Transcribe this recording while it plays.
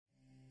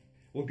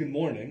Well, good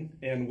morning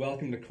and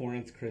welcome to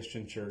Corinth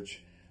Christian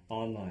Church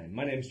Online.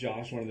 My name's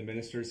Josh, one of the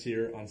ministers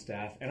here on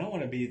staff, and I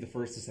want to be the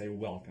first to say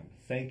welcome.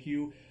 Thank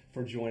you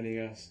for joining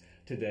us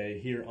today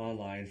here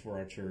online for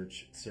our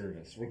church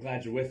service. We're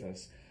glad you're with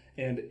us.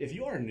 And if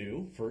you are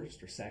new,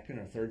 first or second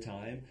or third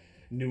time,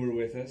 newer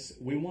with us,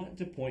 we want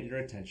to point your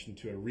attention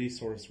to a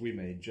resource we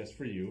made just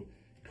for you,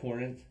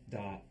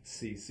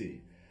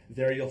 corinth.cc.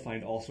 There you'll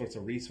find all sorts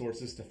of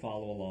resources to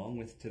follow along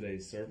with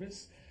today's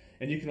service.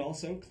 And you can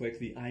also click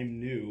the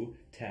I'm New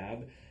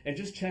tab and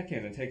just check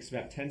in. It takes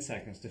about 10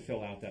 seconds to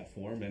fill out that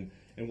form, and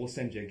we'll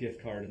send you a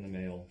gift card in the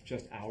mail.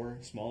 Just our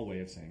small way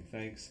of saying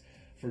thanks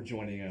for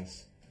joining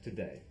us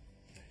today.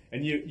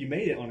 And you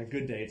made it on a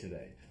good day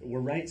today. We're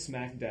right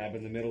smack dab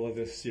in the middle of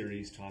this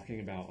series talking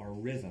about our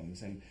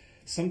rhythms, and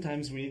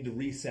sometimes we need to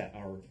reset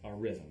our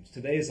rhythms.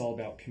 Today is all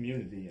about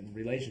community and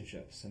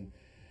relationships. And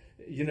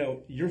you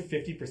know, you're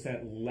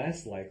 50%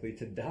 less likely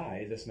to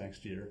die this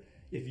next year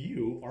if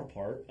you are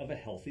part of a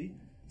healthy,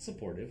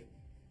 supportive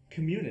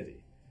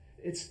community.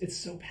 It's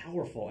so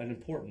powerful and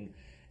important,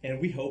 and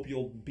we hope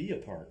you'll be a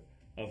part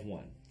of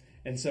one.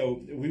 And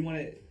so we want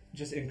to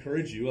just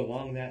encourage you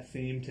along that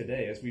theme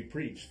today as we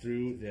preach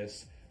through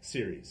this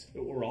series.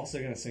 We're also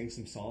going to sing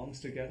some songs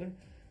together.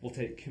 We'll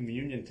take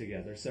communion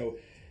together. So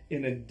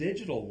in a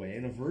digital way,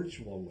 in a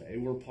virtual way,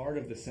 we're part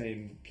of the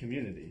same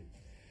community.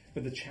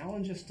 But the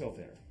challenge is still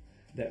there,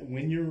 that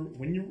when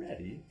you're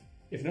ready,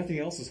 if nothing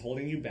else is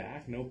holding you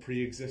back, no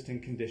pre-existing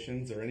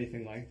conditions or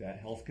anything like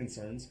that, health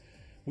concerns,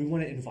 we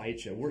want to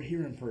invite you. We're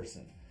here in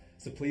person.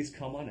 So please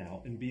come on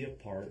out and be a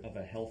part of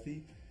a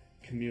healthy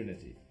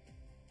community.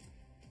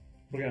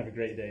 We're going to have a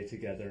great day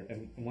together.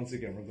 And once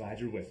again, we're glad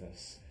you're with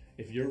us.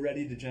 If you're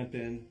ready to jump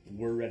in,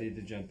 we're ready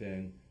to jump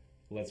in.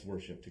 Let's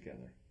worship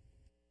together.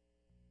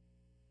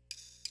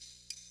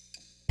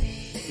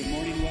 Good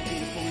morning. Welcome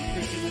to Corinth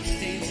Christian. Let's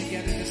stand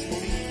together this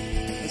morning.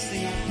 Let's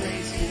sing our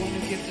praise to the one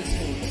who gives us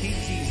hope, King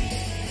Jesus.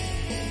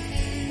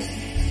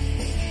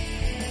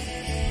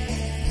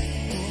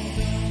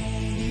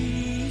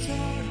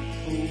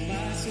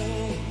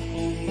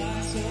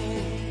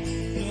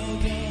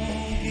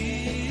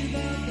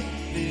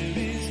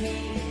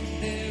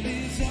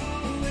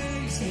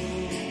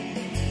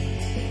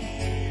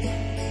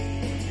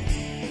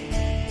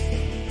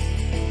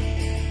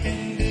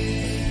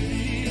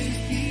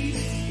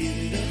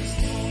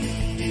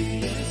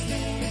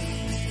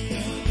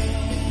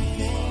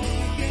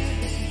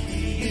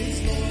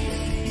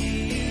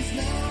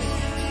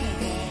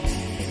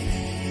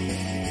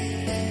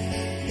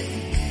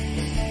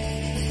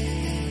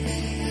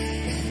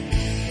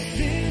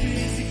 There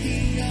is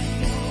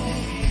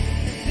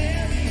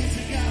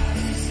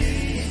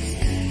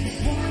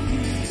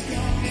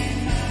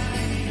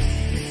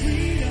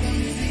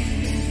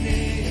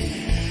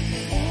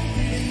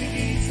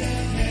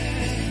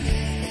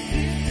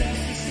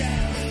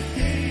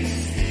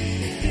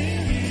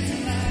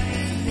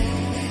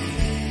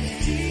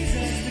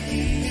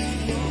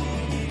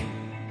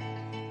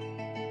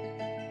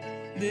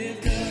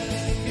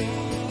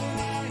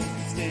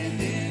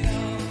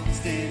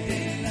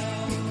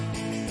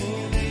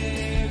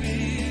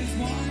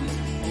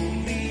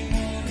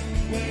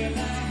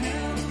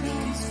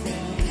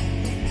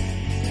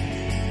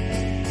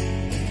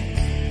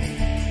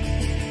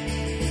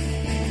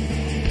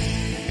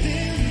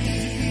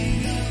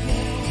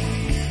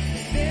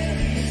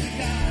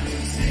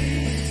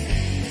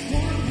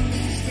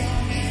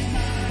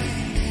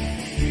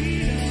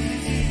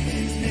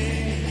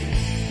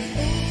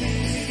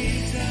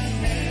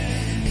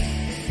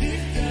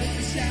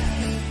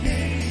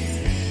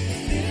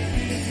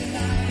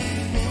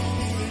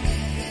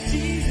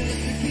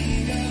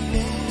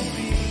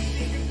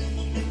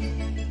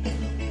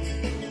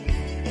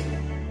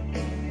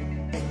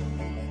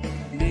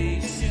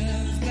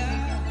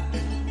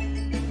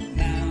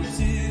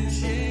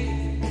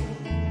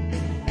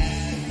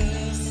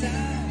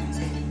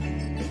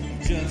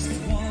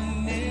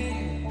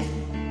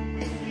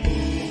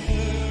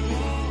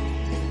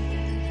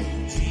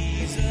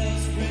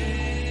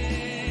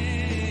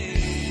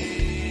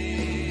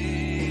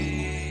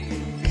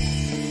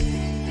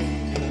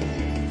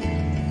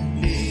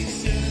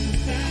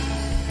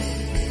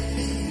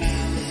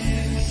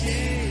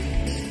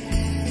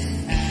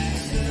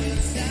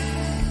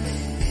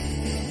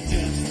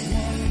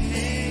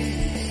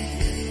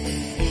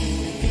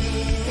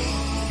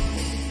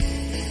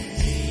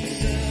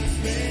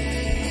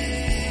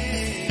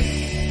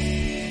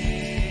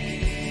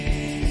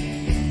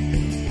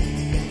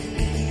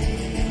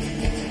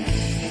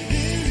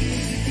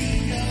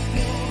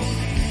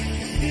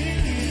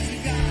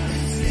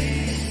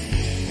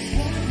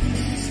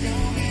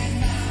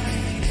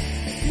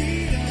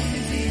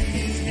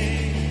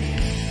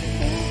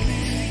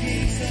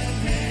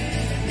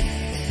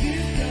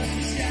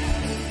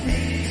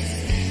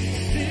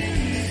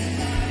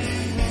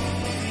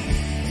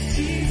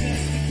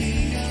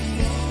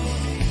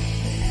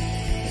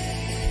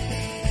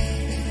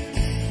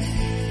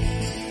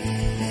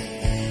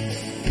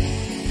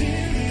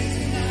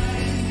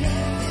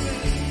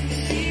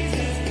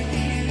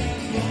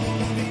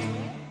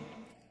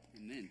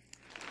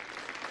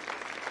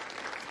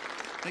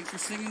Thanks for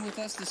singing with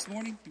us this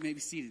morning. You may be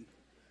seated.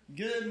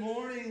 Good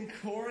morning,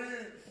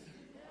 Corinth.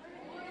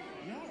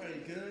 Y'all are a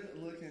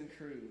good-looking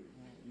crew.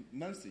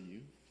 Most of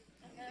you.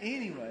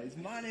 Anyways,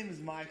 my name is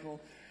Michael.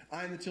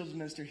 I'm the children's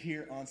minister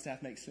here on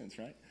staff. Makes sense,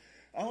 right?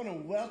 I want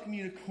to welcome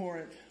you to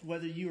Corinth,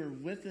 whether you are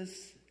with us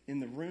in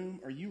the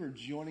room or you are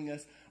joining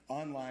us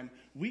online.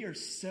 We are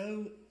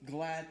so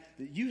glad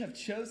that you have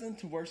chosen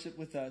to worship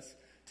with us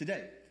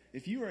today.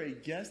 If you are a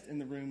guest in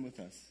the room with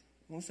us,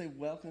 I want to say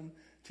welcome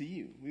to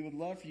you. We would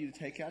love for you to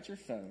take out your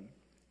phone,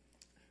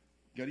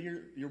 go to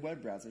your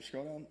web browser,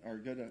 scroll down, or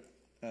go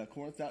to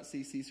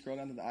corinth.cc, scroll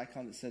down to the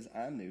icon that says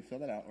I'm new, fill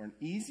that out. Or an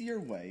easier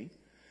way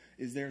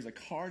is there's a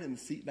card in the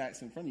seat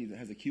backs in front of you that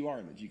has a QR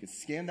image. You can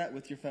scan that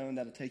with your phone.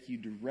 That'll take you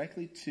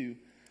directly to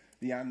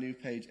the I'm new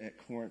page at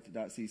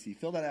corinth.cc.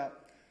 Fill that out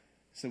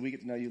so we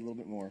get to know you a little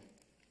bit more.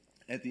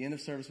 At the end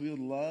of service, we would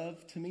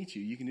love to meet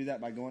you. You can do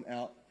that by going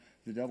out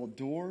the double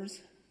doors.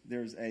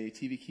 There's a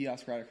TV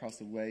kiosk right across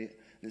the way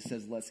that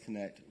says Let's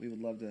Connect. We would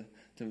love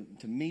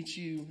to meet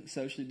you,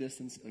 socially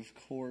distanced, of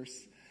course,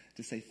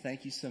 to say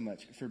thank you so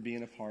much for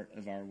being a part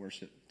of our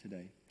worship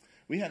today.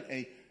 We have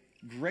a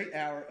great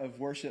hour of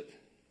worship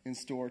in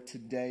store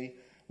today.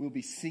 We'll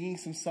be singing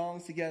some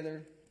songs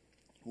together.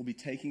 We'll be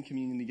taking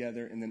communion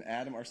together. And then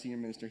Adam, our senior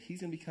minister,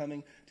 he's going to be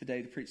coming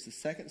today to preach the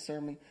second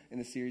sermon in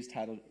the series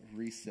titled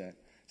Reset.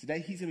 Today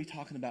he's going to be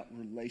talking about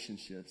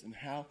relationships and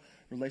how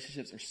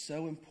relationships are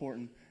so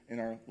important in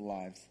our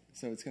lives.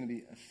 So it's going to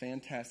be a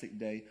fantastic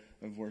day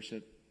of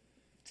worship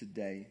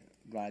today.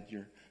 Glad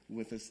you're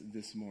with us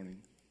this morning.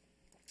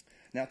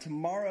 Now,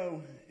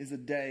 tomorrow is a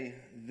day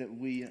that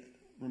we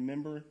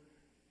remember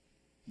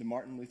the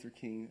Martin Luther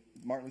King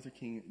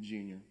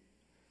Jr.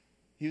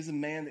 He was a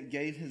man that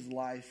gave his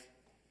life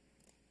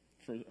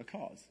for a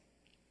cause.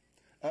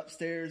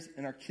 Upstairs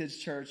in our kids'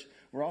 church,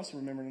 we're also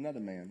remembering another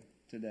man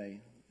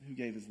today who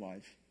gave his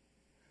life.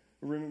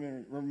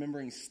 We're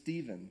remembering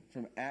Stephen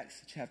from Acts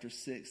chapter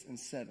 6 and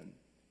 7,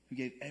 who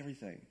gave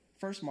everything.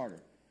 First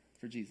martyr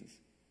for Jesus.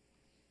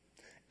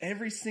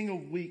 Every single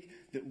week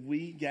that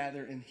we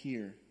gather in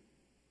here,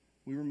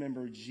 we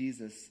remember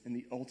Jesus in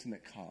the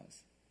ultimate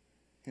cause,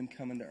 him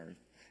coming to earth.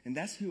 And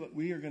that's who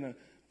we are going to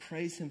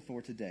praise him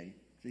for today,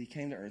 that he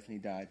came to earth and he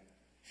died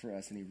for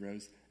us and he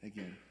rose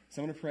again.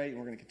 So I'm going to pray and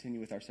we're going to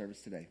continue with our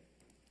service today.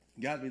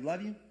 God, we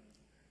love you.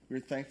 We're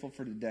thankful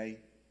for today.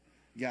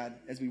 God,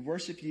 as we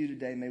worship you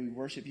today, may we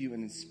worship you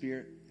in the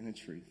spirit and in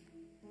truth.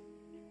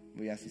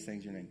 We ask these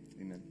things in your name.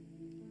 Amen.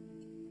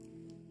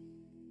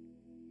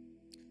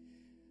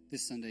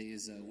 This Sunday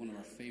is one of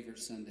our favorite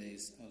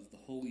Sundays of the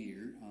whole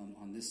year.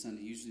 On this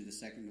Sunday, usually the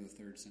second or the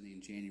third Sunday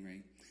in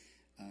January,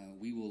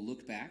 we will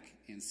look back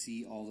and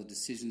see all the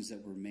decisions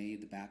that were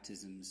made, the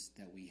baptisms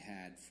that we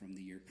had from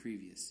the year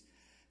previous.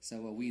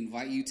 So we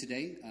invite you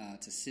today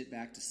to sit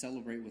back, to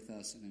celebrate with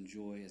us and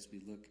enjoy as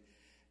we look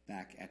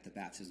back at the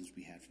baptisms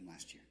we had from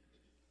last year.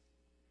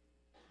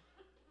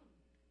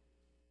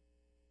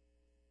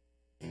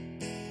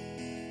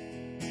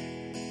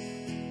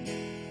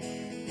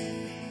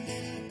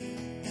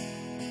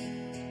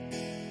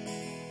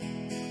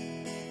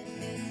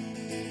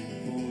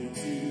 Born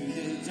to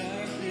the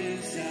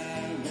darkness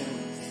I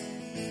was,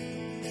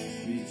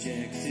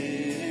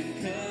 rejected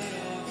and cut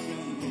off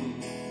from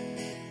home.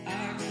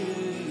 I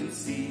couldn't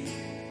see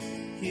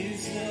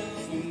his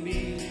love for me.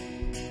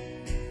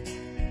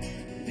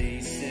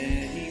 They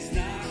said he's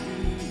not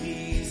who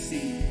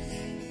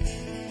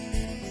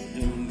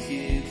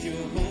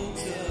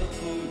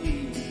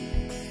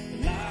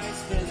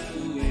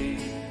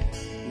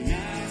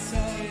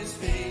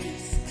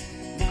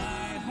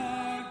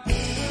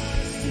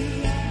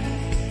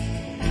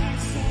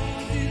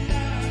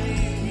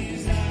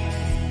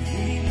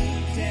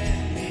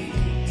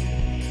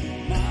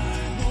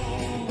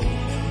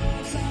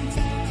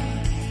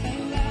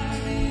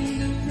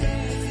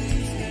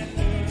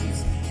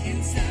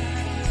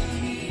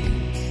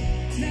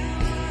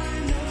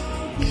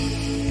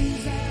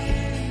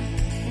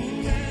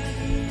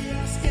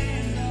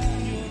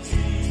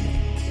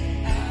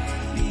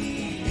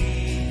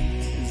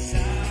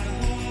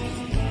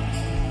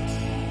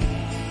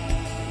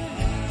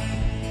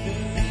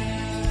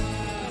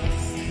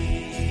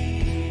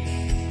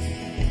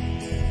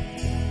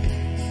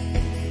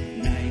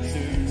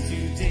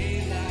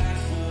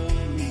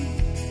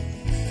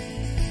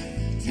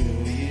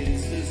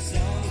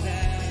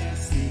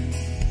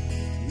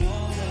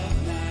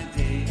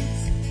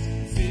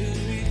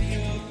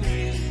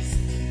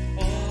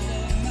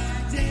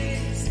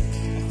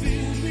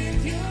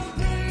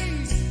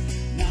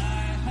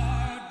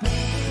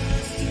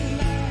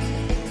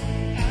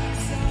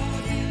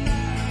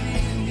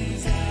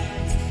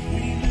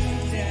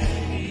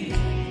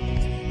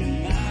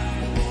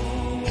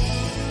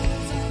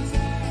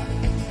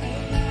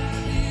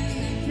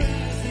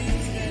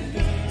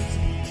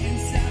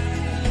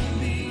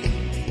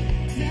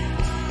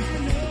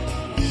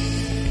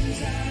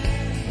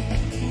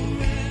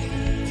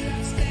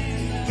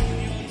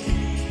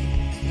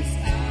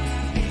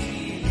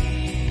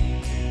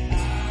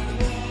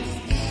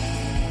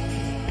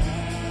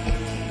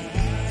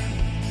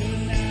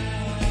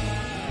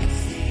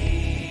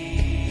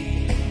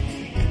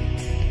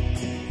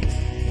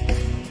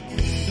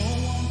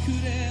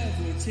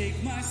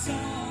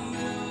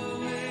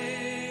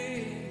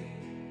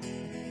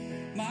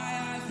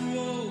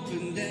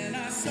opened and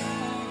I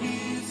saw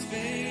his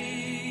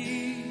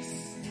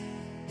face.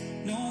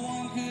 No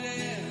one could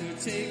ever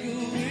take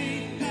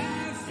away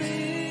my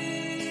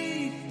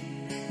faith.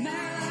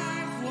 My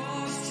life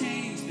was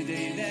changed the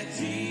day that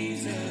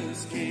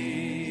Jesus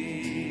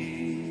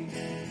came.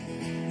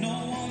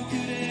 No one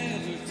could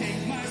ever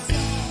take my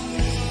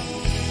sorrow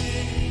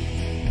away.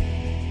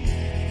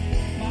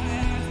 My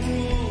eyes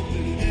were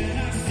opened and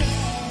I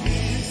saw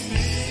his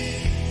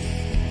face.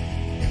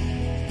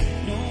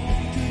 No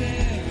one could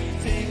ever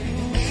take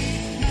away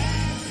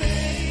my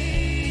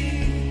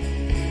faith.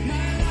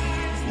 My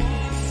life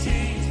was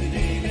changed the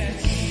day that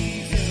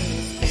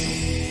Jesus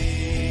came.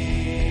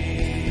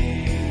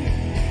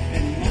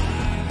 And my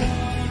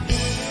heart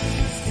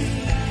burst to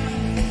life.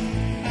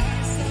 I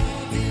saw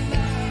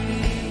delight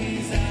in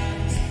his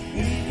eyes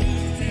when he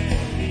looked at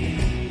me.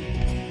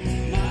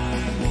 My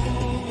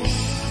whole world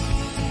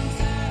was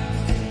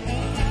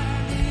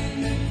alive in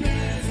the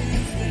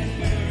presence that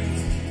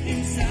burns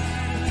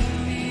inside of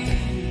me.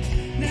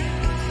 Now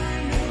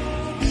I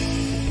know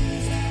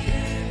whose I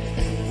am.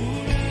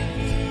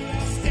 Forever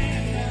I'll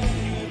stand on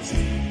your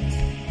truth.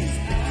 'Cause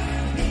I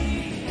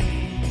believe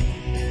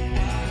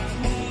I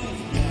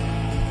was blind,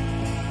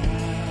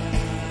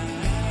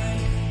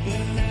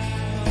 but now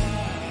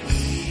I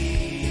see.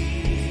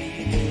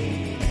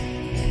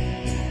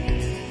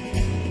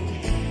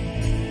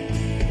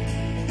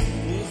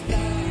 Was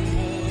blind,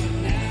 but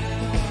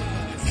now I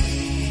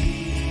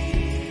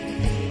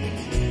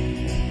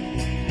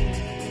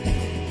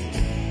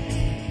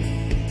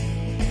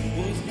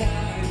was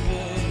blind,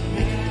 but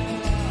now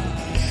I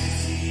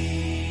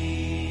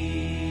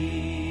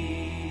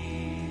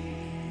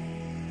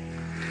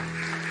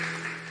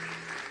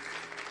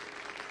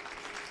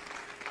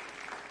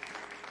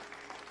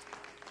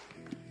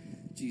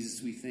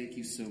Jesus, we thank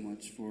you so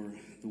much for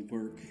the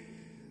work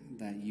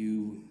that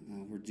you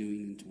were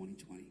doing in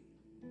 2020.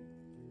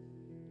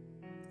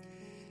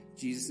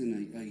 Jesus,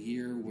 in a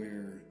year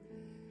where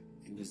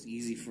it was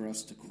easy for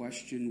us to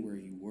question where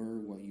you were,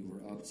 what you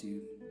were up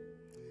to,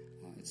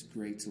 it's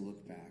great to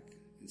look back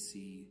and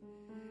see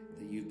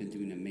that you've been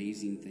doing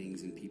amazing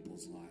things in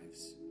people's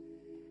lives.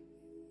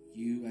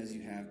 You, as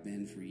you have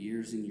been for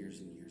years and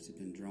years and years, have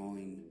been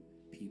drawing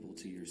people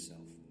to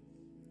yourself.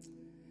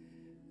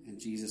 And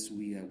Jesus,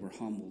 we're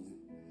humbled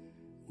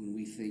when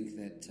we think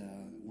that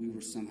we were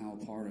somehow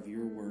part of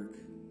your work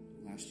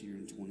last year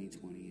in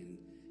 2020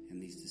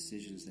 and these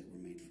decisions that were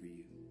made for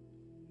you.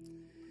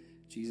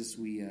 Jesus,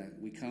 we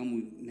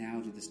come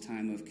now to this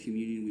time of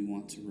communion. We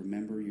want to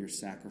remember your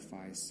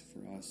sacrifice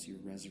for us, your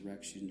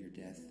resurrection, your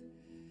death.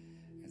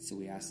 And so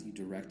we ask that you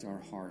direct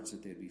our hearts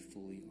that they'd be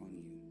fully on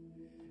you.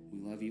 We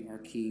love you, our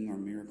King, our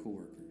miracle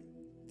worker.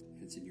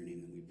 And it's in your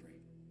name that we pray.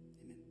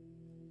 Amen.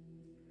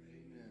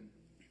 Amen.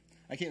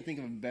 I can't think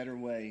of a better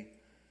way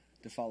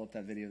to follow up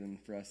that video than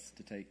for us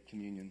to take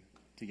communion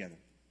together.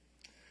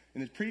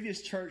 In the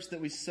previous church that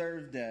we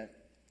served at,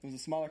 it was a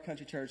smaller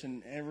country church,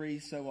 and every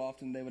so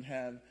often they would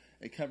have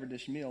a covered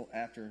dish meal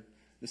after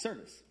the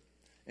service.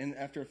 And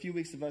after a few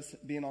weeks of us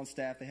being on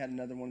staff, they had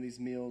another one of these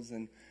meals,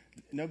 and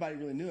nobody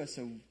really knew us,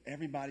 so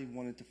everybody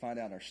wanted to find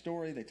out our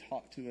story. They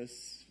talked to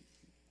us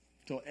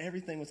until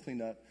everything was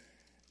cleaned up,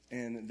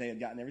 and they had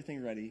gotten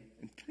everything ready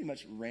and pretty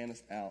much ran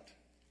us out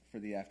for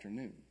the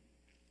afternoon.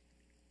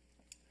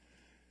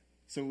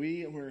 So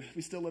we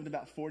still lived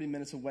about 40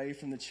 minutes away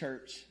from the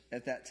church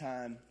at that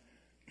time.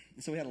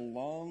 And so we had a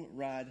long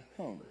ride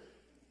home.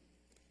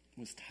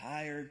 Was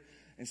tired.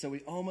 And so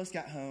we almost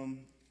got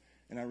home,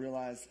 and I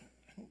realized,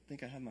 I don't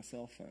think I have my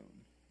cell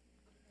phone.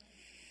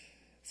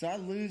 So I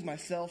lose my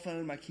cell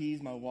phone, my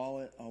keys, my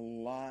wallet a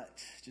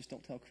lot. Just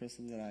don't tell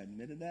Crystal that I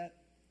admitted that.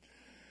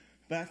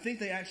 But I think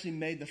they actually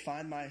made the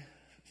Find My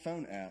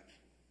Phone app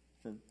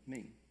for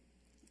me.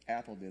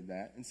 Apple did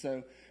that. And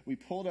so we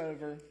pulled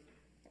over,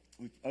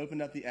 we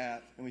opened up the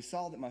app, and we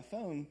saw that my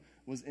phone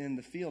was in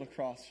the field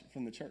across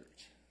from the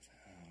church.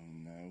 Oh,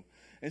 no.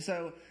 And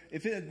so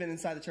if it had been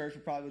inside the church,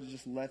 we probably would have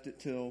just left it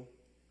till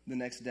the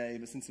next day.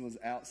 But since it was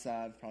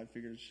outside, probably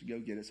figured we should go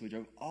get it. So we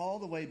drove all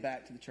the way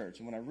back to the church.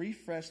 And when I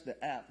refreshed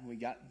the app, when we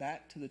got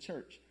back to the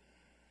church,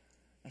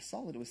 I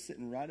saw that it was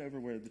sitting right over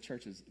where the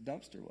church's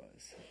dumpster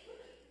was.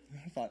 And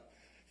I thought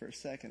for a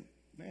second,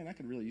 man, I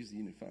could really use a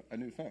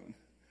new phone.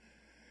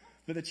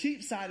 But the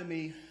cheap side of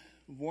me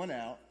won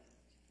out,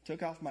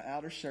 took off my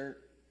outer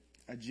shirt,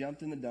 I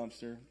jumped in the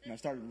dumpster, and I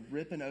started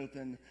ripping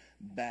open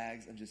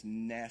bags of just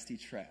nasty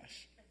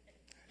trash.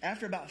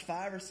 After about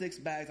 5 or 6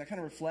 bags, I kind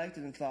of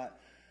reflected and thought,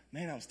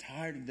 man, I was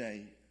tired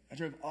today. I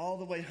drove all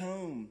the way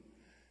home,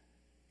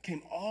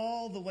 came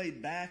all the way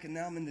back, and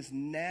now I'm in this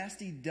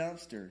nasty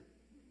dumpster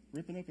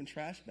ripping open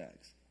trash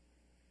bags,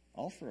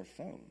 all for a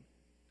phone.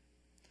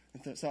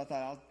 And so I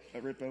thought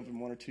I'll rip open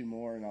 1 or 2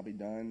 more and I'll be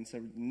done. So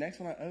the next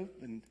one I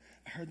opened,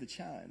 I heard the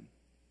chime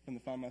from the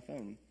Find My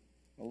Phone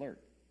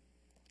alert.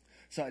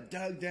 So I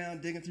dug down,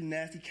 digging through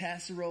nasty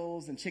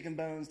casseroles and chicken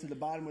bones to the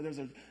bottom where there was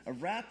a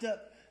wrapped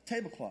up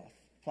tablecloth,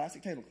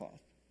 plastic tablecloth.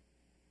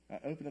 I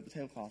opened up the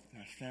tablecloth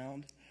and I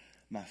found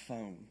my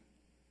phone.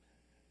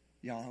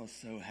 Y'all, I was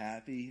so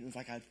happy. It was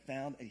like I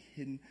found a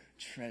hidden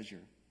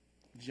treasure.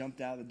 Jumped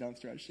out of the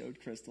dumpster. I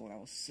showed Crystal, and I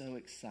was so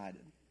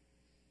excited.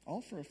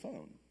 All for a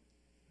phone.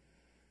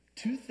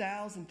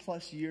 2,000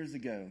 plus years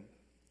ago,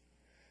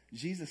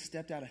 Jesus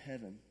stepped out of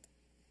heaven.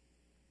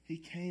 He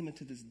came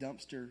into this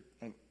dumpster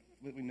of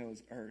what we know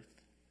as earth.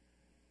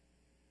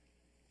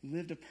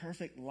 Lived a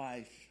perfect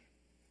life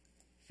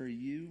for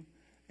you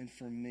and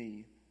for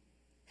me.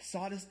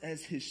 Sought us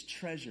as his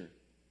treasure.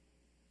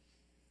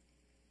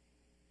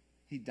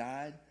 He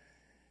died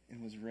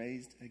and was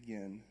raised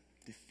again,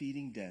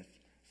 defeating death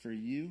for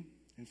you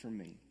and for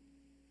me.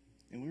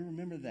 And we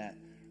remember that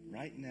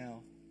right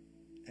now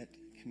at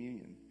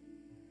communion.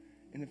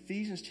 In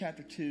Ephesians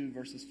chapter 2,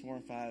 verses 4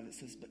 and 5, it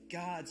says, "But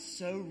God,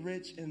 so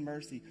rich in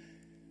mercy,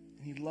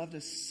 and he loved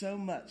us so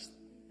much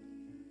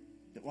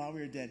that while we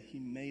were dead, he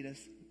made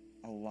us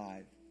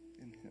alive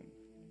in him."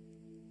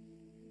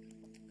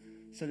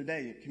 So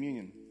today at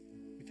communion,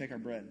 we take our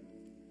bread,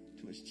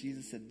 to which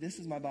Jesus said, "This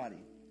is my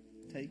body.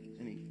 Take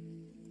and eat."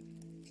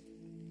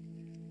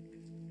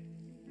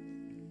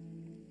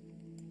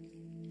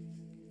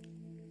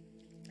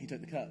 He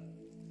took the cup.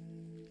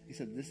 He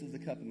said, "This is the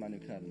cup of my new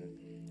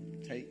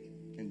covenant. Take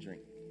and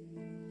drink."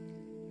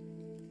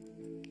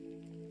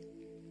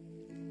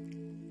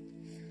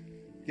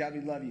 God,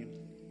 we love you.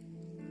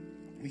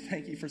 We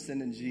thank you for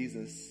sending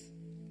Jesus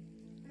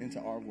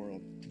into our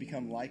world to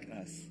become like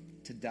us,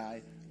 to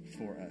die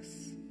for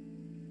us.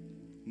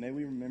 May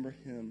we remember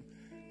him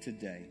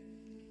today.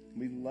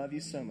 We love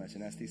you so much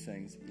and ask these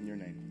things in your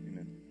name.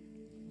 Amen.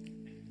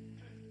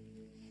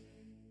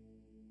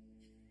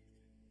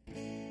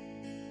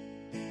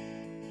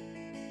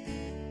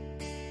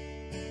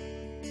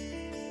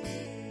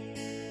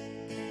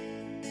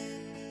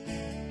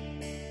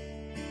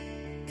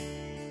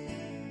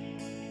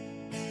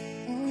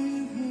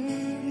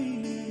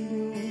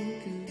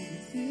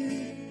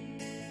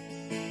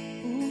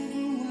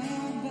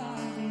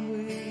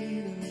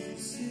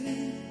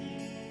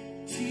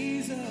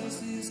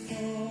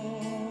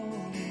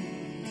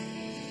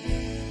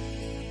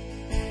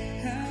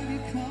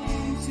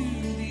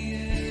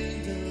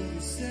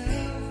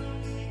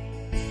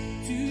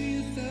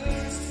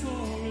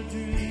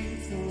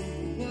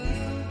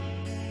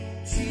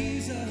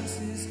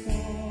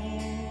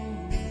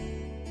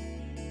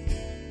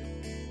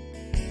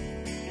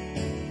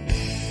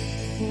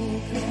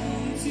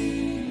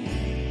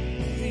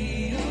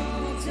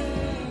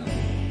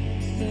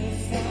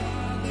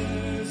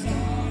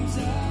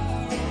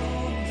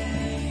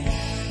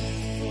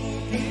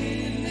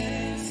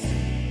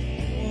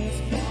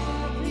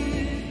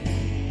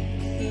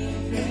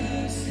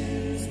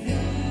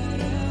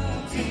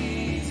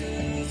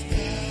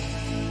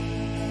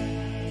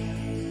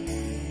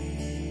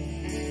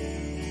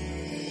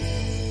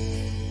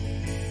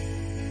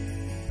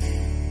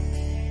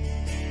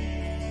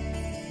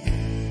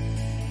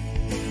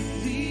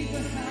 Lead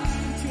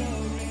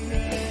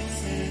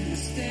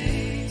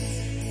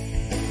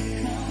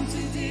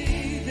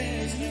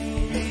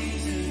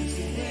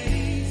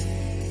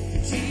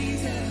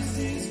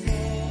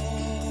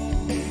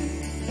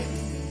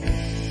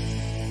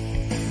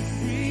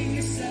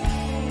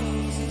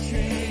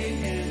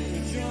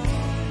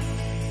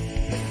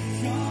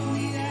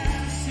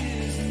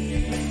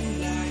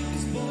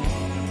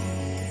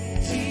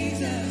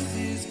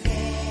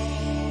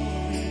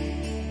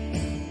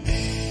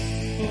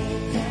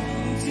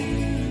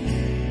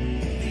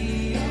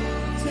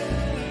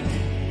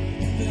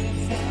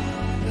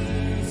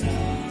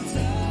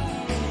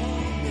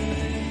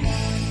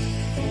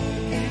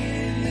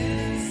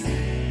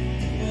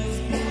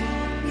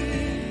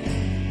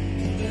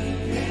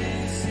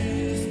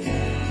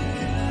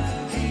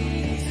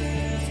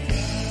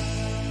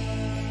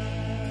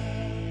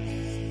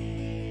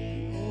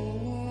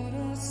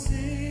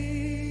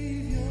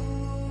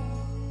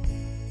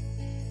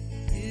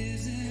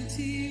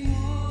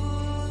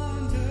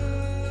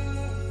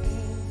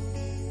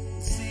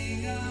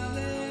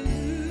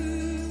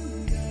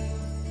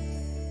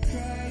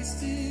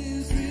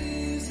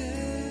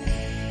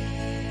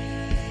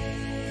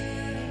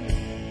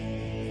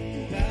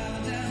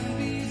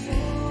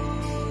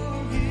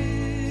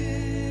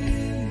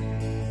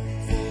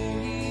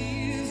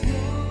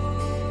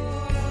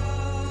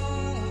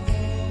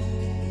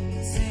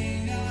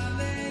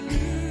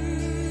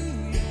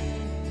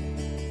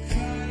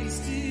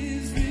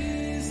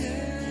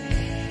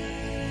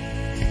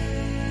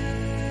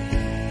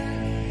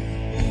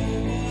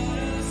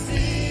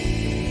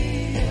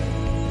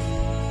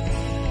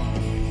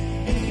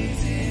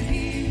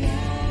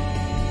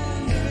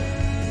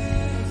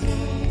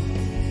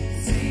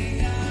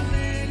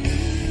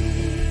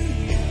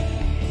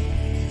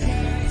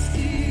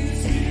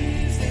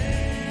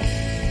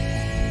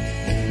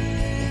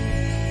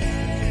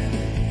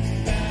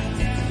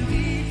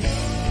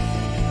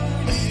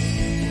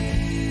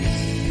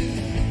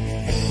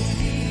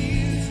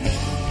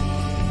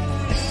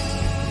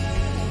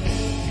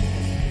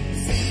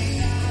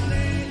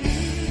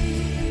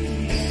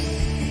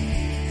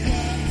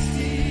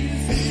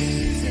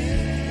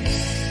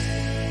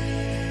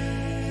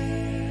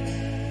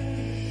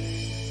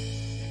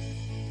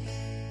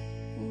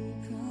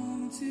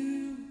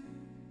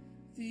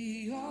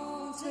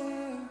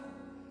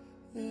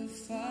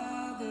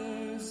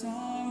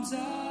arms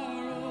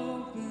are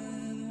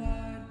open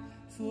wide.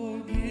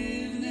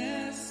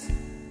 Forgiveness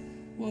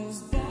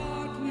was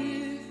bought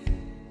with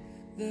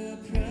the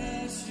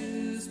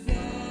precious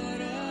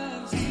blood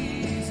of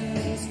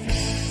Jesus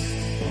Christ.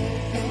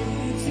 Oh,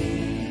 come to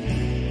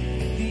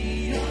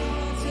the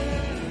altar.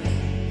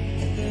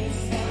 The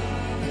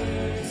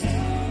Father's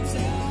arms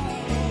are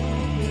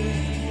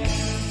open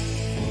wide.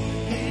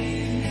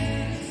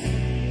 Forgiveness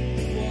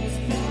was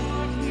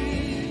bought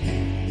with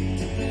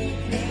the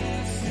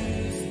precious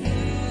blood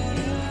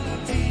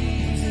of Jesus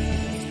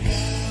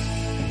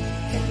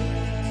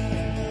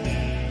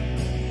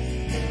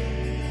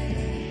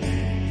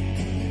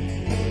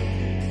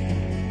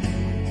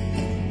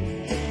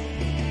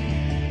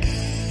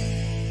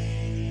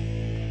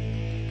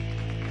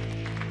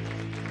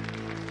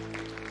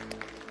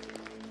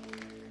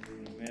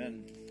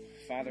Amen.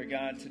 Father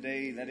God,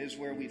 today that is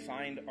where we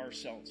find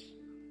ourselves.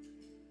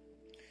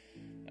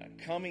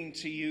 Coming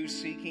to you,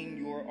 seeking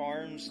your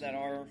arms that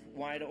are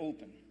wide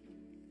open.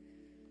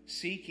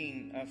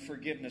 Seeking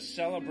forgiveness,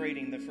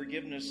 celebrating the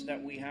forgiveness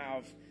that we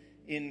have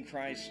in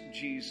Christ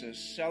Jesus.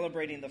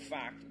 Celebrating the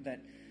fact that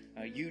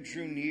you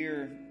drew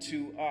near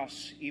to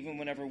us even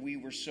whenever we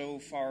were so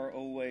far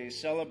away.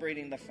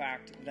 Celebrating the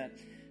fact that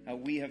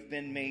we have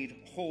been made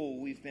whole,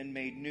 we've been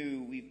made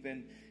new, we've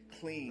been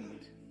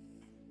cleaned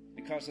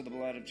because of the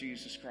blood of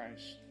Jesus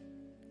Christ.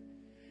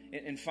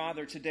 And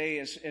Father, today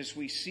as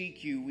we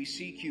seek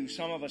you,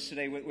 some of us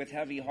today with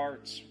heavy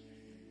hearts.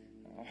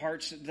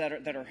 Hearts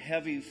that are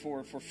heavy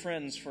for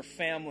friends, for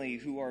family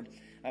who are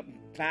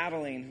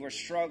battling, who are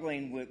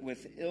struggling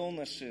with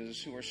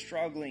illnesses, who are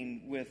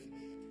struggling with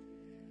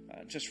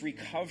just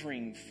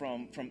recovering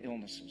from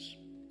illnesses.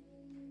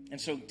 And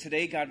so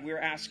today, God, we're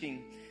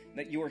asking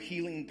that your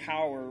healing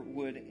power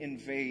would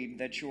invade,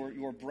 that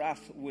your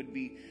breath would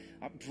be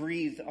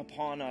breathed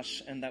upon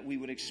us, and that we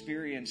would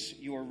experience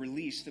your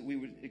release, that we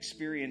would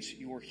experience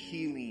your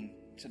healing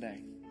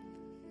today.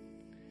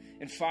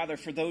 And Father,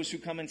 for those who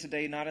come in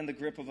today not in the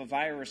grip of a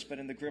virus, but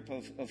in the grip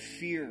of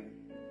fear,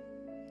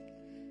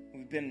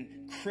 we've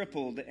been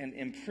crippled and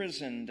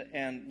imprisoned,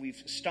 and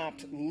we've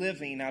stopped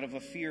living out of a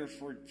fear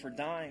for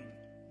dying.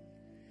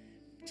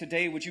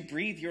 Today, would you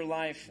breathe your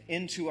life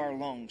into our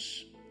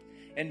lungs,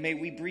 and may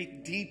we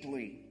breathe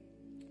deeply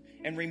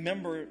and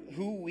remember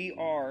who we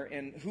are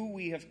and who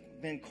we have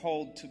been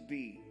called to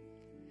be.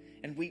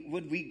 And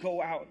would we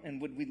go out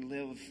and would we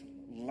live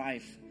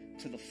life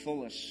to the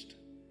fullest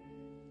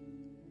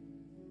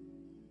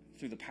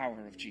through the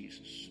power of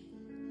Jesus.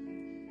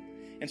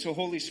 And so,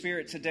 Holy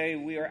Spirit, today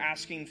we are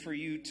asking for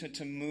you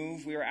to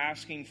move. We are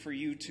asking for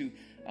you to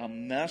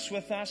mess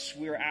with us.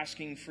 We are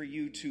asking for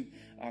you to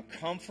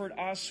comfort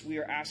us. We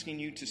are asking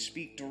you to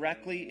speak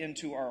directly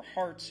into our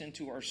hearts,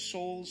 into our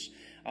souls.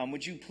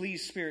 Would you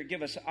please, Spirit,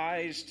 give us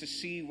eyes to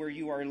see where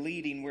you are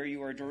leading, where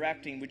you are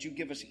directing. Would you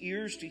give us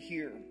ears to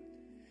hear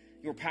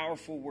your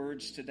powerful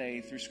words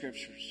today through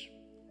Scriptures.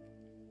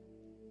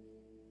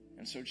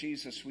 And so,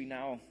 Jesus, we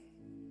now,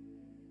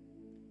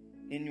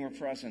 in your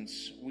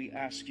presence, we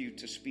ask you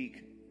to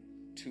speak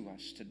to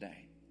us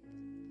today.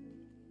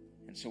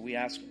 And so we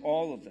ask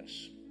all of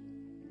this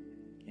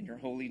in your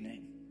holy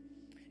name.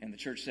 And the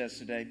church says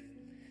today,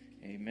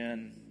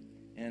 amen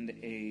and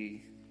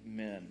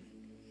amen.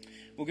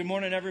 Well, good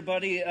morning,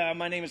 everybody.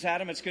 My name is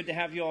Adam. It's good to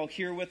have you all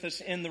here with us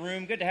in the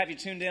room. Good to have you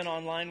tuned in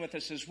online with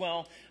us as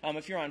well.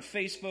 If you're on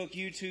Facebook,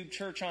 YouTube,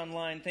 Church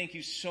Online, thank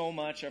you so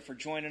much for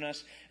joining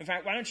us. In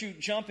fact, why don't you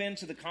jump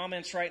into the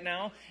comments right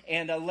now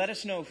and let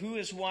us know who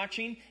is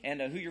watching and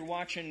who you're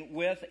watching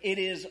with. It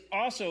is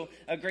also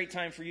a great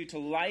time for you to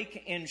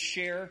like and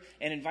share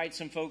and invite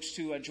some folks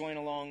to join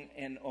along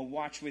and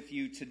watch with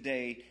you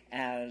today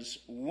as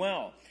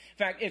well. In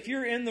fact, if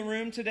you're in the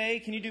room today,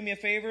 can you do me a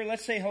favor?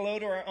 Let's say hello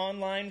to our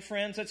online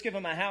friends. Let's give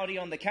them a howdy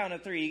on the count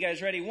of three. You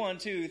guys ready? 1,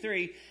 2,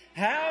 3.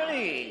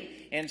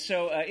 Howdy! And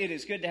so it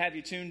is good to have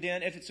you tuned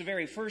in. If it's the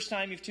very first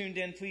time you've tuned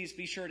in, please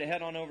be sure to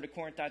head on over to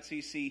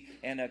Corinth.cc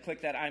and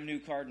click that I'm New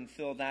card and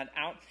fill that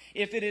out.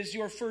 If it is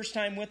your first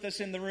time with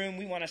us in the room,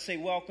 we want to say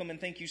welcome and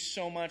thank you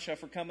so much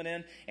for coming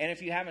in. And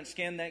if you haven't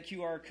scanned that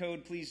QR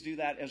code, please do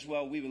that as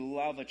well. We would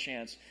love a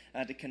chance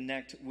to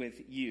connect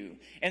with you.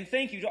 And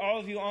thank you to all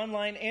of you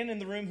online and in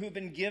the room who've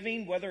been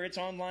giving, whether it's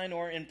online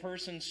or in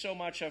person, so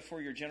much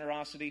for your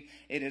generosity.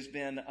 It has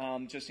been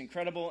just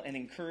incredible and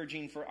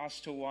encouraging for us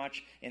to watch.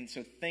 And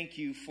so thank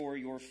you for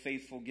your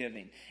faithful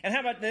giving. And how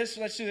about this?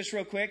 Let's do this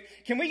real quick.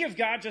 Can we give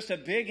God just a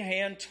big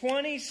hand?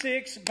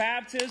 26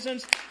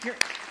 baptisms.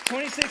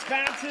 26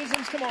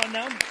 baptisms. Come on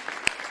now.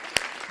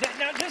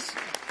 Now just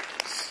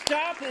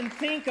stop and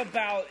think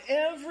about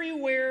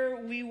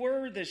everywhere we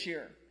were this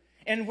year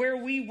and where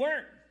we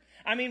weren't.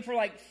 I mean, for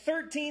like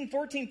 13,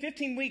 14,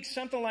 15 weeks,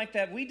 something like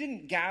that, we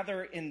didn't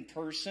gather in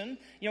person.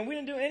 We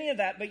didn't do any of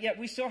that, but yet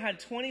we still had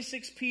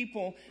 26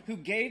 people who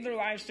gave their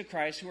lives to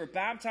Christ, who were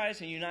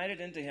baptized and united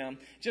into Him.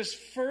 Just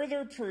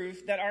further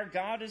proof that our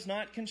God is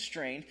not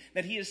constrained,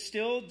 that He is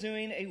still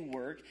doing a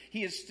work.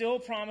 He is still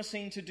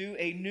promising to do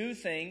a new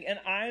thing, and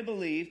I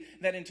believe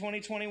that in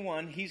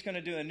 2021, He's going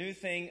to do a new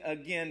thing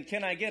again.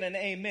 Can I get an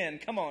amen?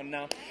 Come on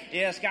now.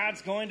 Yes,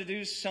 God's going to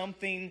do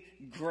something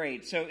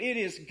great. So it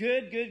is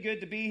good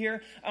to be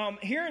here.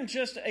 Here in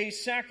just a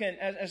second,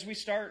 as we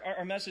start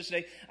our message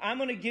today, I'm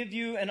going to give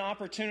you an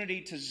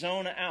opportunity to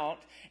zone out.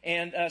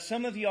 And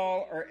some of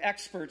y'all are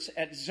experts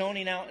at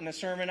zoning out in a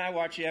sermon. I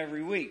watch you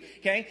every week,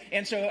 okay?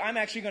 And so I'm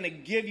actually going to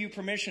give you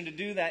permission to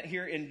do that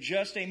here in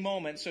just a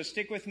moment. So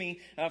stick with me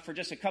for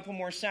just a couple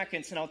more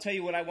seconds, and I'll tell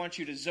you what I want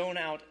you to zone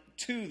out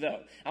to,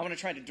 though. I want to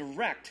try to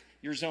direct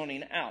your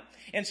zoning out.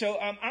 And so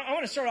I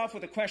want to start off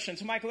with a question.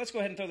 So, Michael, let's go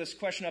ahead and throw this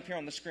question up here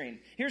on the screen.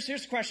 Here's the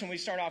question we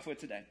start off with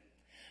today.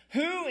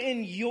 Who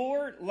in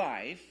your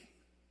life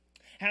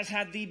has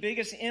had the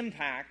biggest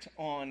impact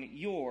on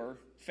your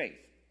faith?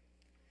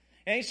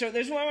 Okay, so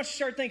this is what I want you to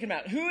start thinking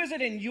about. Who is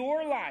it in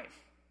your life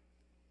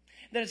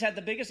that has had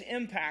the biggest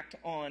impact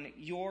on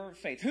your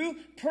faith? Who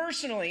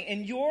personally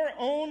in your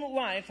own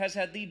life has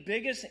had the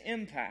biggest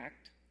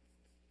impact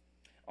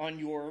on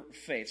your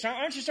faith? So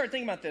I want you to start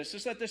thinking about this.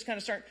 Just let this kind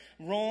of start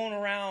rolling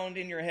around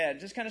in your head.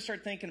 Just kind of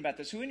start thinking about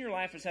this. Who in your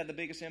life has had the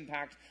biggest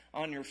impact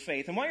on your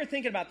faith? And while you're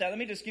thinking about that, let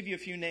me just give you a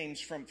few names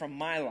from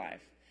my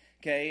life.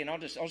 Okay, and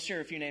I'll share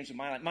a few names of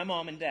my life. My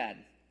mom and dad,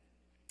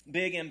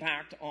 big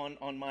impact on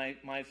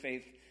my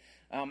faith.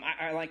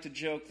 I like to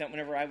joke that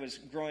whenever I was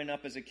growing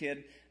up as a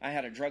kid, I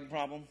had a drug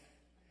problem.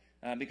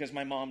 Because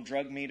my mom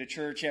drugged me to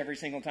church every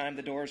single time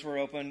the doors were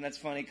open. That's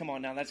funny. Come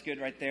on now, that's good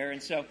right there.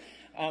 And so,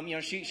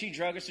 she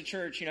drugged us to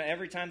church.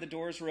 Every time the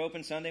doors were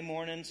open, Sunday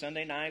morning,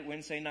 Sunday night,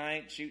 Wednesday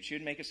night, she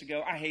would make us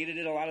go. I hated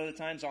it a lot of the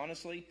times,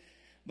 honestly,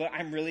 but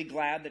I'm really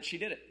glad that she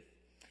did it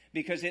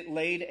because it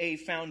laid a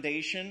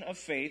foundation of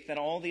faith that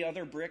all the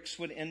other bricks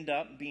would end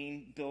up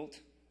being built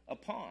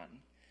upon.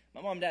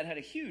 My mom and dad had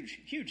a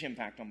huge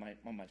impact on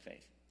my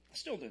faith. I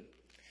still do.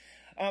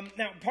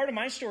 Now, part of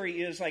my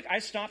story is I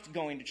stopped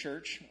going to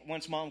church.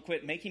 Once Mom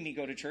quit making me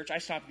go to church, I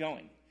stopped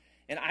going.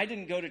 And I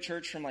didn't go to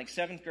church from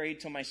 7th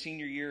grade till my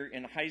senior year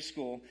in high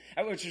school,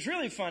 which was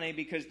really funny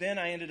because then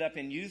I ended up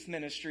in youth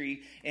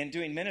ministry and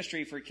doing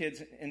ministry for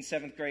kids in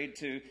 7th grade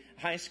to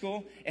high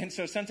school. And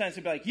so sometimes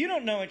they'd be like, you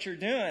don't know what you're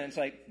doing. It's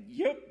like,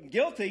 yep,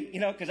 guilty,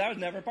 because I was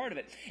never a part of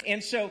it.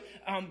 And so,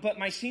 but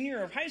my senior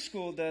year of high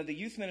school, the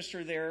youth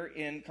minister there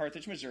in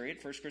Carthage, Missouri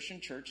at First Christian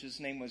Church, his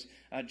name was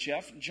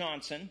Jeff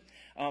Johnson.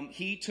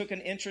 He took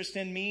an interest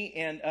in me,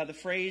 and the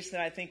phrase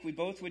that I think we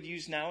both would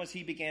use now is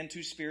he began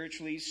to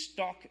spiritually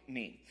stalk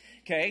me.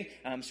 Okay,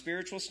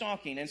 spiritual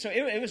stalking, and so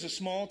it was a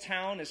small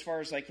town as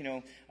far as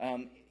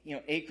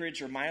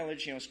acreage or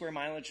mileage, square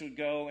mileage would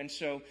go, and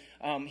so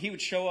he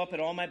would show up at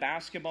all my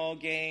basketball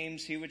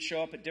games. He would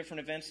show up at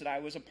different events that I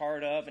was a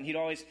part of, and he'd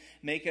always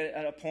make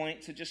a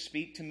point to just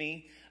speak to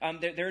me.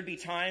 There would be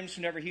times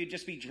whenever he would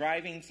just be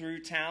driving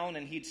through town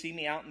and he'd see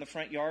me out in the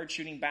front yard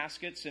shooting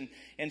baskets.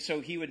 And so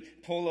he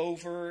would pull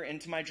over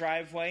into my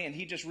driveway and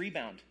he'd just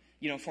rebound,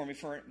 for me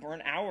for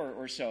an hour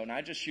or so. And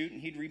I'd just shoot and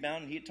he'd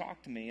rebound and he'd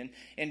talk to me.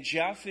 And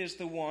Jeff is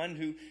the one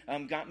who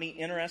got me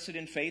interested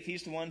in faith.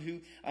 He's the one who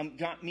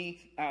got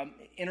me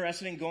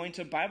interested in going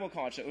to Bible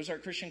college at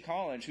Ozark Christian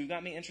College, who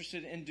got me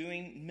interested in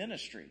doing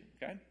ministry.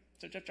 Okay,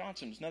 so Jeff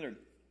Johnson's another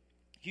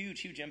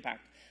huge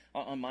impact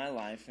on my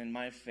life and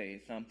my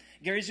faith.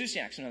 Gary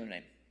Zusiak's another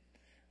name.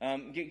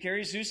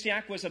 Gary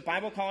Zusiak was a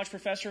Bible college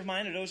professor of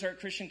mine at Ozark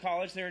Christian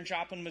College there in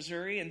Joplin,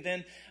 Missouri. And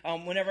then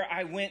whenever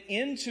I went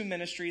into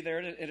ministry there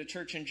at a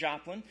church in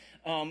Joplin,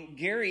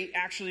 Gary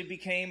actually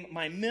became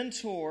my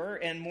mentor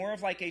and more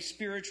of a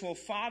spiritual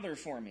father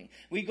for me.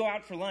 We go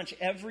out for lunch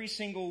every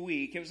single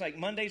week. It was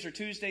Mondays or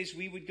Tuesdays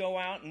we would go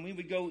out and we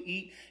would go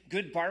eat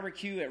good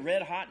barbecue at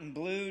Red Hot and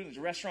Blue. It was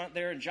a restaurant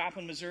there in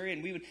Joplin, Missouri.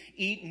 And we would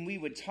eat and we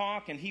would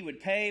talk and he would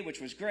pay, which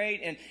was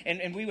great.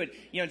 And we would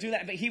do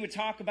that. But he would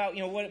talk about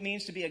what it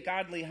means to be a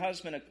godly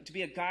husband, to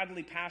be a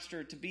godly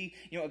pastor, to be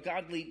a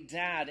godly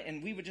dad.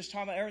 And we would just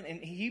talk about everything.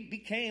 And he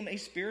became a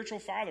spiritual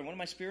father, one of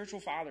my spiritual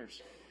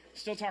fathers.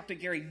 Still talk to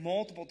Gary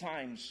multiple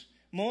times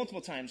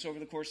over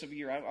the course of a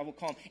year. I will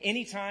call him.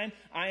 Anytime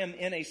I am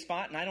in a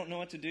spot and I don't know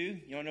what to do,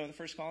 you want to know the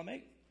first call I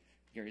make?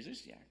 Gary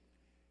Zusiak.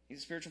 He's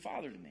a spiritual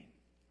father to me.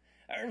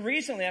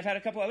 Recently, I've had a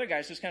couple other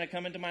guys just kind of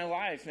come into my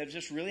life that have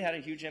just really had a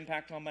huge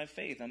impact on my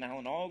faith. I'm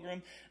Alan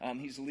Algram.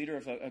 He's the leader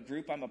of a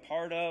group I'm a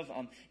part of.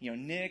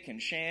 Nick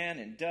and Shan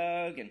and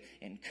Doug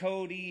and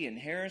Cody and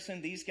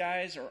Harrison. These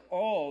guys are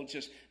all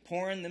just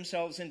pouring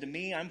themselves into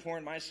me. I'm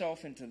pouring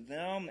myself into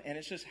them. And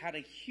it's just had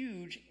a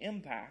huge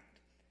impact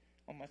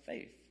on my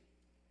faith.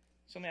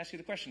 So let me ask you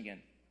the question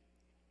again.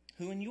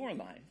 Who in your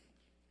life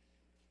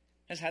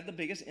has had the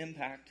biggest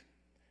impact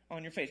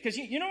on your faith? Because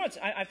you know what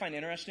I find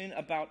interesting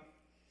about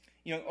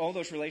all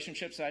those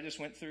relationships that I just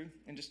went through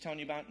and just telling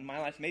you about in my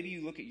life, maybe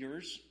you look at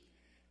yours,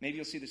 maybe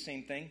you'll see the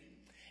same thing,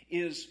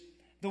 is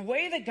the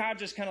way that God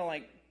just kind of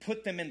like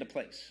put them into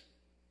place.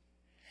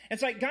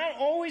 It's like God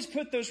always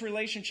put those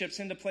relationships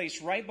into place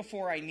right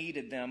before I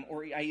needed them,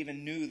 or I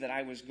even knew that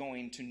I was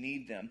going to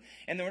need them.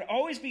 And there would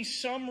always be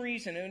some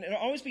reason, and there would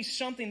always be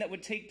something that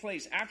would take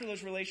place after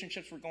those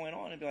relationships were going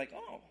on, and be like,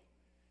 oh,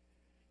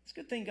 it's a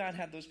good thing God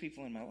had those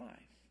people in my life.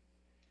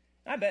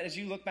 I bet as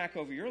you look back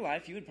over your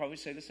life, you would probably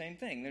say the same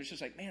thing. There's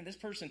just like, man, this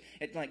person,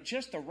 at like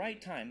just the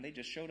right time, they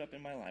just showed up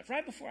in my life.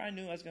 Right before I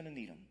knew I was going to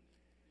need them.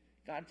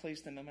 God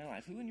placed them in my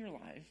life. Who in your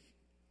life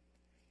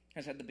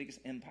has had the biggest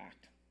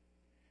impact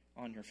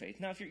on your faith?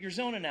 Now, if you're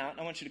zoning out,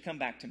 I want you to come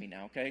back to me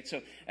now, okay?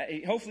 So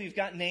hopefully you've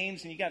got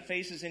names and you got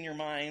faces in your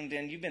mind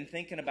and you've been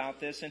thinking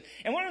about this. And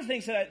one of the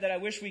things that I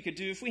wish we could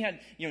do, if we had,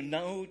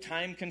 no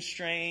time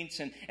constraints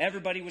and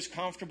everybody was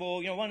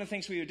comfortable, one of the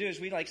things we would do is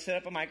we'd like set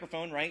up a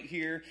microphone right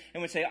here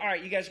and we'd say, all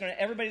right, you guys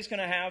everybody's going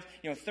to have,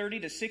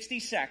 30 to 60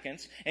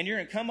 seconds, and you're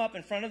going to come up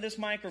in front of this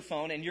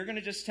microphone and you're going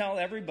to just tell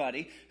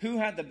everybody who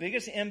had the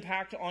biggest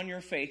impact on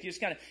your faith. You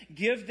just got to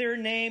give their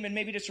name and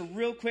maybe just a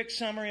real quick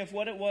summary of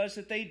what it was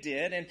that they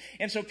did.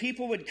 And so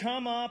people would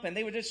come up and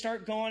they would just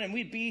start going and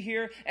we'd be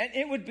here, and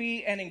it would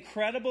be an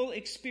incredible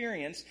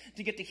experience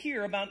to get to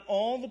hear about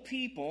all the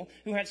people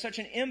who had such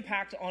an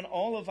impact on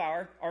all of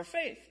our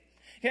faith.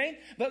 Okay?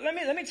 But let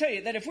me tell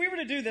you that if we were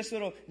to do this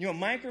little,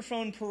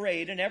 microphone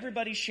parade and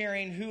everybody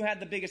sharing who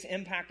had the biggest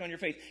impact on your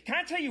faith, can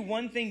I tell you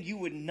one thing you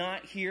would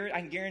not hear?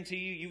 I can guarantee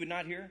you would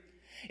not hear.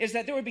 Is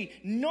that there would be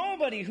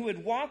nobody who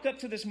would walk up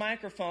to this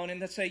microphone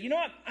and they'd say, you know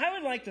what? I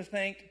would like to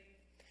thank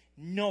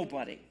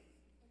nobody.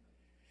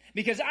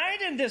 Because I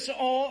did this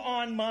all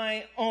on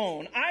my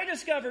own. I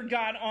discovered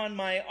God on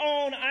my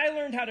own. I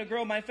learned how to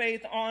grow my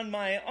faith on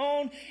my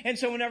own. And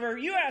so whenever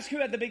you ask who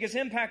had the biggest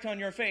impact on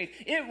your faith,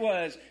 it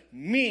was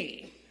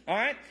me. All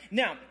right?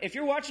 Now, if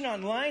you're watching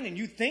online and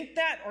you think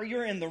that, or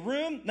you're in the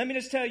room, let me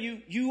just tell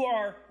you, you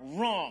are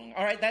wrong.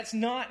 All right? That's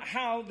not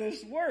how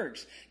this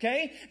works.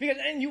 Okay? Because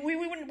we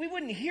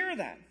wouldn't hear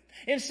that.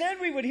 Instead,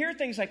 we would hear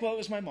things like, well, it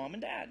was my mom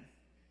and dad.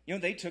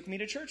 They took me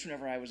to church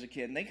whenever I was a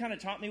kid, and they kind of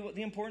taught me what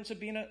the importance of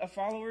being a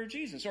follower of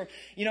Jesus. Or,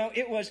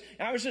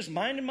 I was just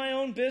minding my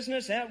own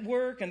business at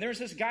work, and there's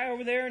this guy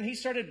over there, and he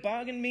started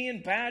bugging me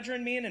and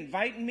badgering me and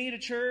inviting me to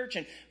church,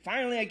 and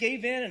finally I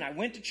gave in, and I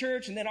went to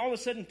church, and then all of a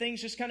sudden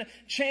things just kind of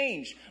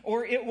changed.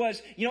 Or it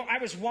was, I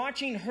was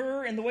watching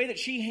her and the way that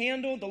she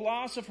handled the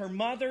loss of her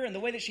mother, and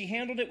the way that she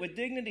handled it with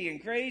dignity and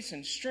grace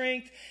and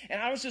strength,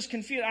 and I was just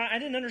confused. I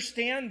didn't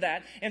understand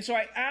that, and so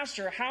I asked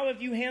her, how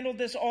have you handled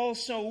this all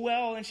so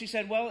well? And she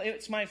said, well,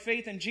 it's my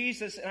faith in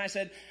Jesus. And I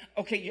said,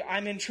 okay,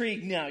 I'm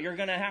intrigued now. You're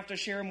going to have to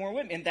share more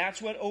with me. And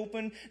that's what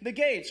opened the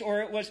gates.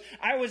 Or it was,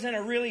 I was in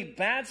a really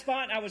bad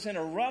spot. I was in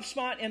a rough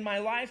spot in my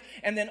life.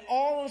 And then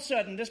all of a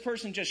sudden, this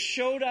person just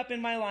showed up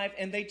in my life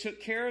and they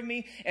took care of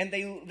me. And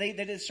they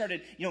just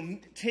started,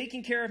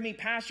 taking care of me,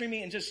 pastoring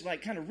me, and just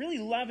like kind of really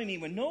loving me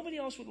when nobody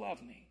else would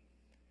love me.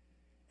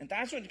 And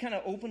that's what kind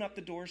of opened up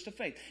the doors to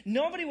faith.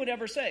 Nobody would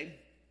ever say,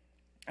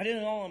 I did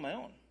it all on my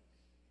own.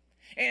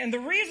 And the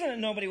reason that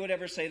nobody would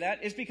ever say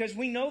that is because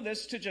we know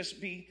this to just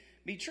be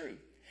true.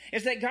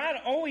 Is that God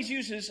always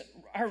uses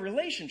our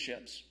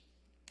relationships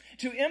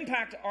to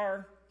impact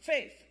our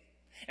faith.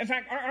 In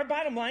fact, our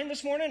bottom line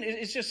this morning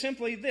is just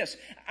simply this.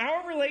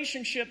 Our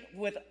relationship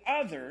with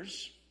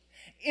others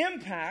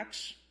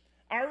impacts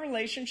our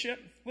relationship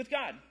with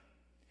God.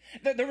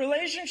 The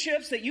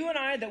relationships that you and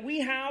I, that we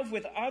have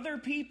with other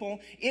people,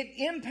 it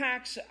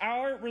impacts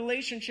our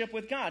relationship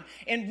with God.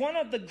 And one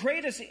of the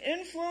greatest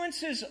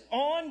influences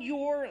on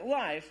your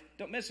life,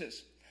 don't miss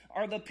this,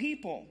 are the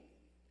people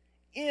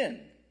in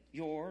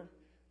your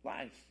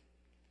life.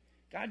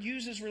 God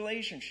uses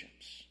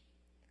relationships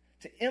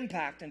to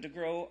impact and to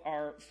grow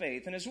our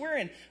faith. And as we're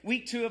in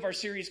week 2 of our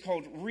series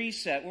called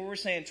Reset, where we're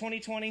saying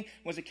 2020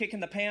 was a kick in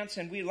the pants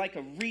and we like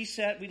a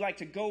reset. We'd like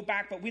to go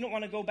back, but we don't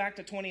want to go back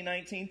to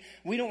 2019.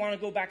 We don't want to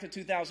go back to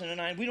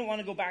 2009. We don't want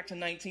to go back to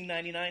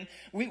 1999.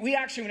 We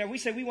actually, whenever we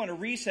say we want to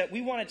reset, we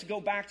want it to go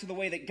back to the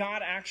way that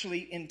God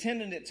actually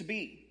intended it to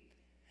be.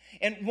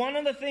 And one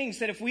of the things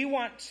that if we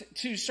want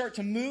to start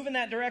to move in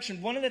that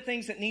direction, one of the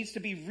things that needs to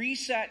be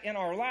reset in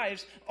our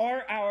lives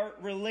are our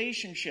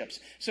relationships.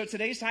 So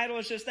today's title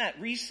is just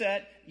that,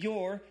 Reset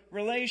Your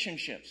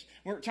Relationships.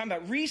 We're talking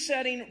about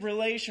resetting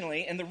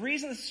relationally. And the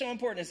reason this is so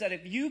important is that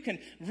if you can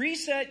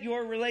reset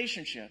your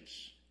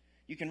relationships,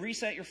 you can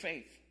reset your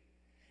faith.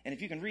 And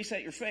if you can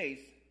reset your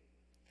faith,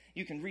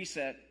 you can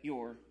reset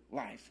your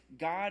life.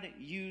 God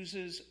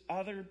uses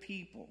other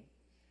people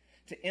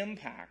to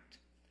impact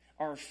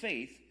our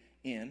faith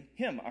in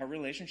Him, our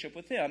relationship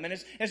with Him. And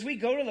as we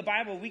go to the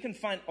Bible, we can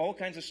find all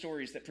kinds of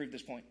stories that prove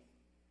this point.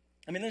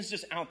 I mean, this is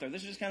just out there.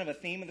 This is just kind of a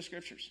theme of the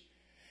Scriptures.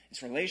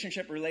 It's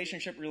relationship,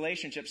 relationship,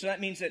 relationship. So that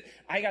means that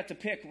I got to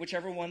pick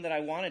whichever one that I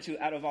wanted to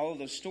out of all of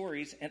those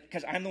stories,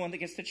 because I'm the one that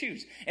gets to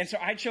choose. And so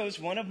I chose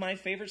one of my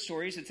favorite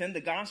stories. It's in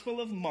the Gospel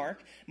of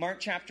Mark,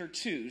 Mark chapter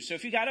 2. So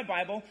if you got a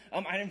Bible,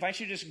 I'd invite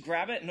you to just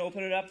grab it and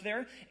open it up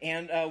there.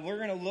 And we're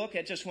going to look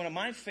at just one of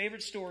my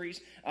favorite stories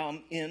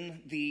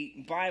in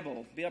the Bible.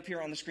 It'll be up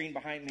here on the screen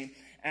behind me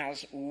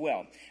as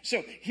well.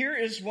 So here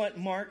is what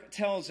Mark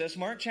tells us.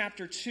 Mark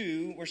chapter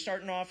 2, we're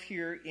starting off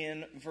here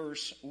in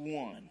verse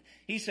 1.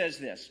 He says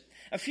this,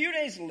 "A few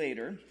days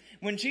later,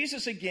 when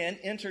Jesus again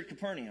entered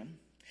Capernaum,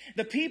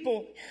 the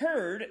people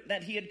heard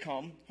that he had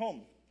come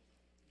home.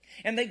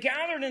 And they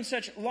gathered in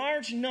such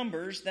large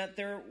numbers that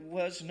there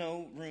was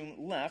no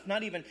room left,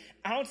 not even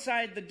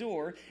outside the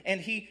door, and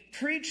he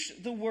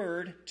preached the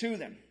word to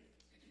them.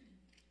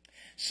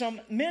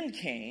 Some men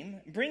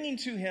came, bringing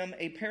to him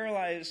a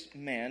paralyzed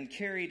man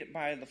carried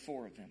by the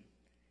four of them.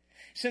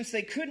 Since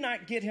they could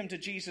not get him to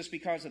Jesus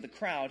because of the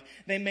crowd,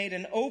 they made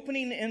an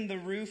opening in the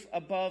roof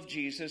above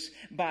Jesus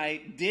by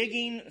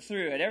digging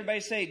through it." Everybody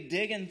say,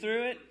 digging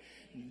through it?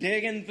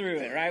 Digging through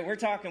it, right?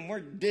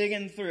 We're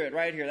digging through it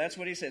right here. That's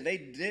what he said.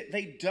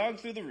 They dug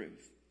through the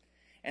roof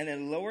and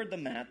then lowered the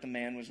mat the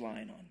man was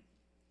lying on.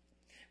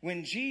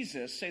 When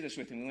Jesus, say this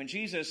with me, when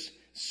Jesus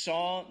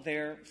saw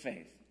their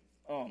faith.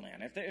 Oh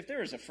man, if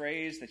there is a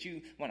phrase that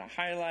you want to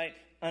highlight,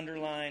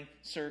 underline,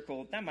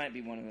 circle, that might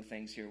be one of the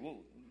things here.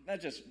 Well,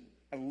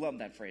 I love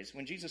that phrase.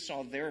 When Jesus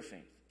saw their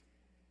faith,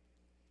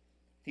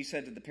 he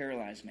said to the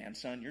paralyzed man,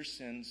 "Son, your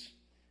sins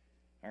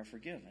are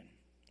forgiven."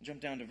 Jump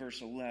down to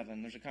verse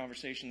 11. There's a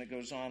conversation that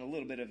goes on, a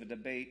little bit of a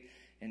debate,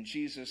 and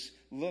Jesus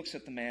looks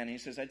at the man and he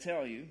says, "I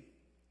tell you,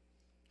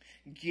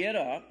 get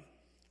up,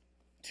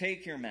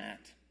 take your mat,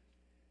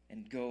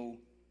 and go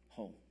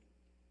home."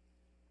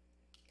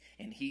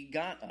 And he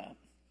got up,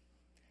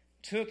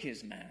 took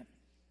his mat,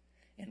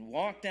 and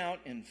walked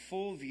out in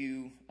full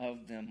view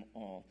of them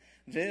all.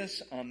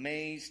 This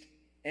amazed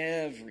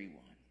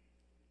everyone.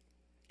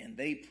 And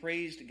they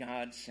praised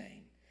God,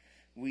 saying,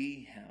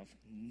 "We have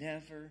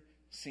never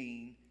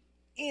seen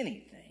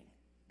anything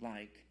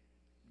like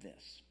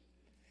this."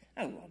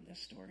 I love this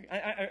story.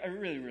 I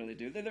really, really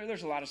do.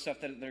 There's a lot of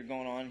stuff that are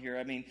going on here.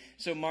 I mean,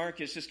 so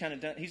Mark is just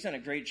kind of he's done a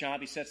great job.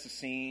 He sets the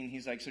scene.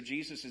 He's like, so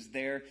Jesus is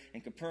there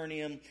in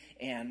Capernaum,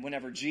 and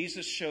whenever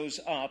Jesus shows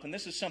up, and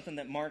this is something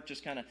that Mark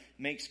just kind of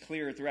makes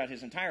clear throughout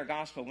his entire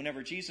gospel,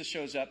 whenever Jesus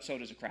shows up, so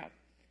does a crowd.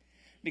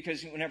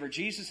 Because whenever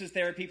Jesus is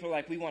there, people are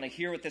like, we want to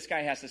hear what this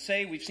guy has to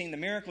say. We've seen the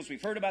miracles.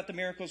 We've heard about the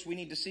miracles. We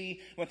need to see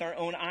with our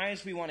own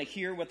eyes. We want to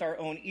hear with our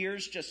own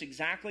ears just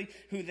exactly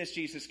who this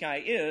Jesus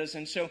guy is.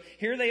 And so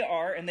here they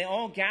are, and they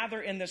all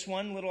gather in this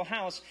one little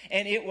house,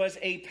 and it was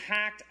a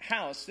packed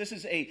house. This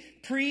is a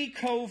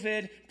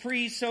pre-COVID,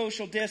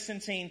 pre-social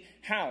distancing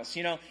house,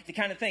 the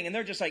kind of thing. And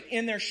they're just like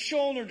in there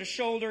shoulder to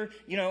shoulder,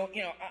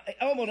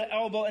 elbow to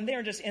elbow, and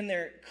they're just in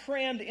there,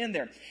 crammed in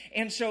there.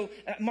 And so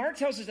Mark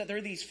tells us that there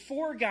are these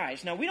four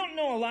guys. Now, we don't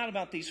know a lot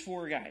about these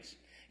four guys,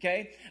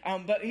 okay?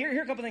 But here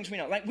are a couple things we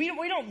know. Like, we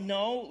don't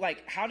know,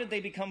 like, how did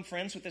they become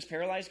friends with this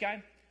paralyzed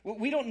guy?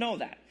 We don't know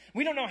that.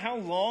 We don't know how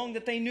long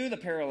that they knew the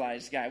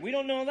paralyzed guy. We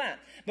don't know that.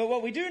 But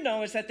what we do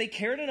know is that they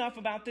cared enough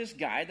about this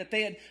guy, that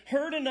they had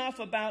heard enough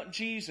about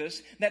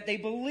Jesus, that they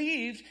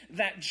believed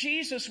that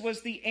Jesus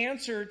was the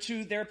answer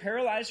to their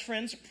paralyzed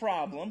friend's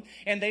problem.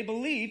 And they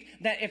believed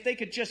that if they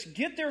could just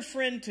get their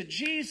friend to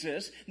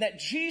Jesus, that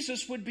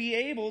Jesus would be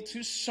able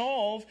to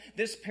solve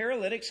this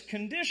paralytic's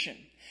condition.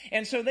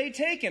 And so they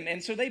take him,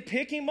 and so they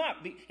pick him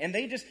up, and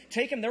they just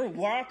take him. They're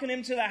walking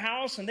him to the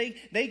house, and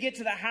they get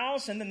to the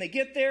house, and then they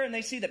get there, and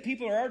they see that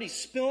people are already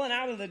spilling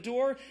out of the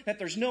door, that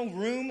there's no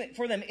room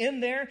for them in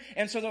there.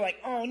 And so they're like,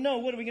 oh no,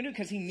 what are we going to do?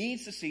 Because he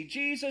needs to see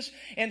Jesus.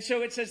 And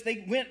so it says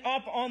they went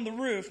up on the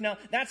roof. Now,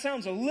 that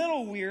sounds a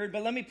little weird,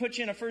 but let me put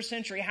you in a first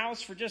century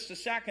house for just a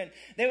second.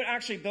 They would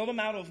actually build them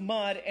out of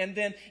mud, and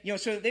then,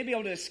 so that they'd be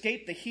able to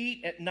escape the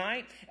heat at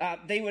night.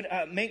 They would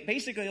make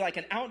basically like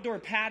an outdoor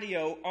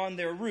patio on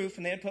their roof,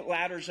 and they'd put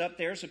ladders up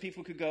there so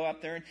people could go up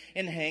there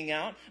and hang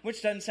out,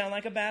 which doesn't sound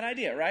like a bad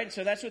idea, right?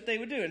 So that's what they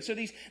would do. And so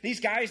these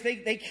guys,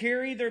 they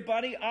carry their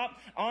buddy up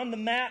on the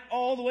mat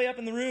all the way up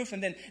in the roof,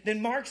 and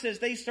then Mark says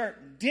they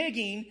start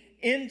digging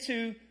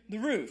into the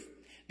roof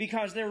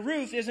because their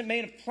roof isn't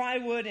made of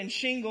plywood and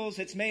shingles,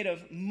 it's made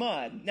of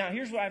mud. Now,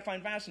 here's what I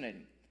find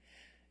fascinating.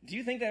 Do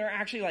you think there are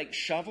actually like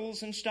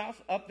shovels and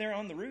stuff up there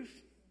on the roof?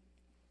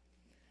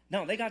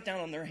 No, they got down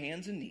on their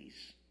hands and knees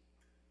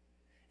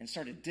and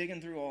started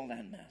digging through all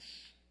that mess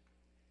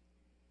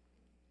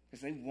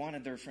because they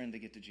wanted their friend to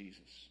get to Jesus.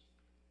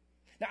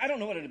 Now, I don't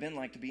know what it would have been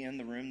like to be in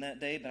the room that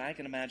day, but I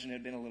can imagine it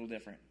had been a little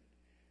different.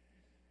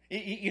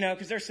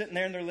 Because they're sitting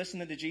there and they're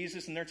listening to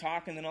Jesus and they're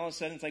talking, and all of a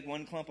sudden it's like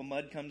one clump of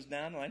mud comes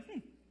down. They're like,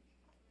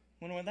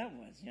 wonder what that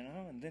was,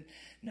 And then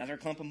another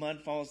clump of mud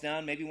falls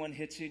down. Maybe one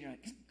hits you and you're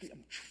like,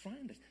 I'm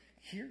trying to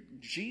hear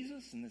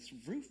Jesus, and this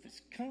roof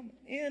is coming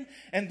in.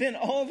 And then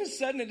all of a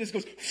sudden it just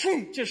goes,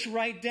 just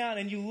right down,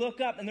 and you look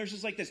up and there's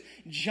just like this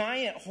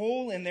giant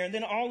hole in there. And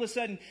then all of a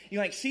sudden you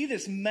like see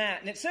this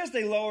mat, and it says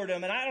they lowered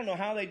him, and I don't know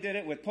how they did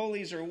it with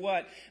pulleys or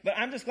what, but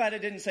I'm just glad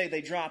it didn't say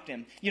they dropped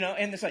him,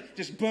 and it's like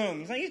just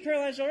boom. It's like, he's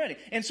paralyzed already.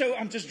 And so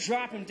I'm just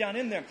dropping down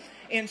in there.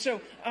 And so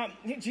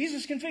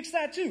Jesus can fix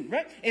that too,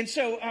 right? And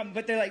so,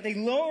 but they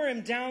lower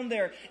him down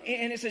there,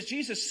 and it says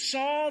Jesus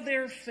saw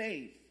their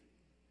faith.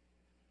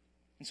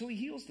 And so he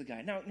heals the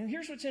guy. Now,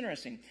 here's what's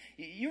interesting.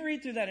 You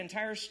read through that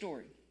entire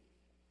story.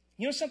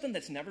 You know something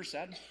that's never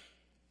said?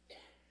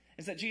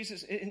 is that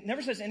Jesus, it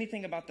never says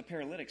anything about the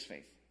paralytic's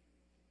faith.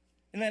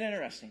 Isn't that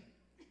interesting?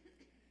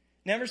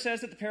 Never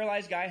says that the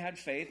paralyzed guy had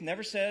faith.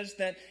 Never says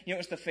that, it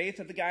was the faith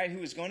of the guy who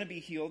was going to be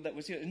healed that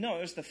was healed. No,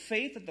 it was the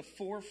faith of the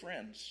 4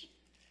 friends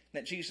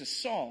that Jesus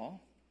saw,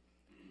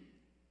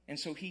 and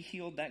so he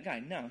healed that guy.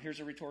 Now, here's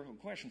a rhetorical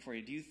question for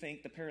you. Do you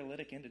think the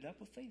paralytic ended up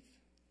with faith?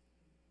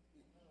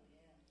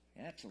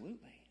 Yeah,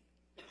 absolutely.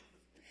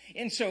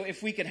 And so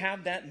if we could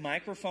have that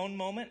microphone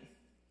moment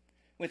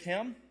with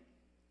him,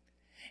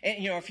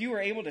 and, if you were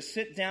able to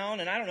sit down,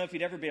 and I don't know if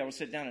you'd ever be able to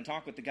sit down and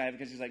talk with the guy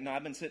because he's like, no,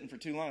 I've been sitting for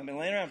too long. I've been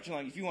laying around for too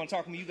long. If you want to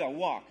talk to me, you got to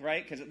walk,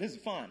 right? Because this is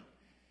fun.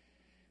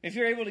 If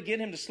you're able to get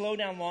him to slow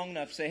down long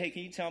enough to say, hey,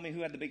 can you tell me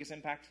who had the biggest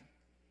impact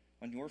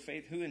on your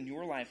faith? Who in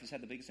your life has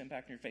had the biggest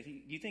impact on your faith?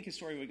 You think his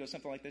story would go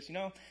something like this?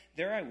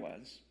 There I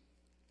was,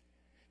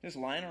 just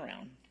lying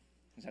around,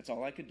 because that's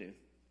all I could do.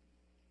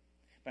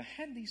 But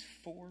I had these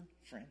 4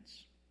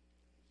 friends.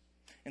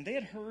 And they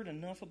had heard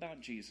enough about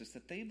Jesus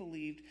that they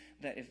believed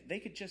that if they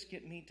could just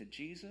get me to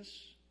Jesus,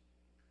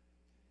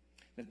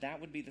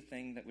 that would be the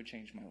thing that would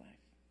change my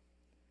life.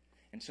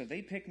 And so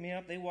they picked me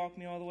up. They walked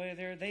me all the way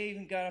there. They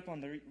even got up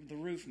on the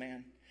roof,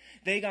 man.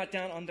 They got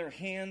down on their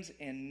hands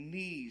and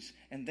knees,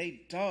 and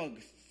they dug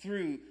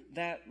through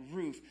that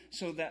roof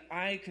so that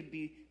I could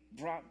be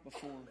brought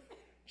before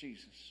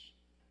Jesus.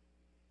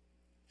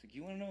 It's like,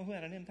 you want to know who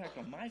had an impact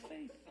on my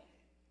faith?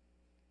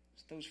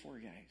 It's those 4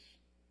 guys.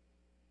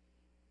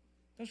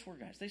 Those 4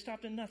 guys, they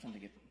stopped at nothing to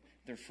get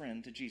their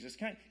friend to Jesus.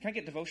 Can I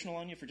get devotional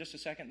on you for just a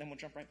second, then we'll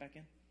jump right back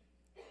in?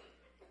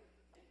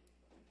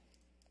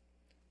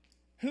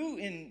 Who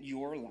in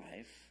your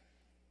life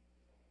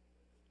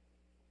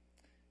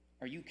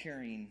are you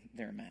carrying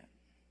their mat?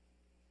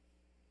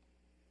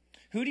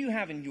 Who do you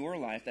have in your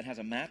life that has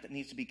a mat that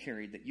needs to be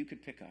carried that you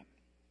could pick up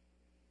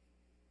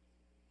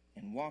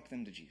and walk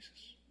them to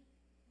Jesus?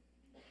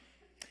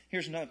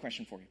 Here's another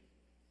question for you.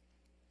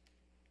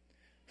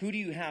 Who do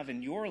you have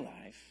in your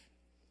life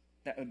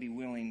that would be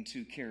willing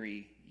to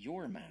carry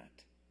your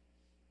mat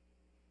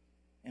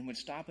and would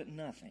stop at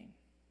nothing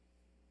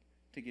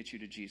to get you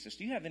to Jesus?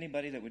 Do you have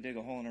anybody that would dig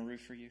a hole in a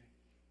roof for you?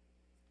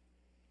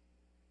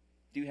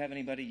 Do you have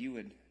anybody you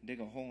would dig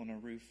a hole in a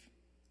roof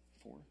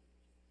for?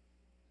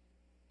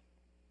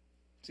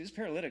 See, this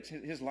paralytic,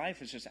 his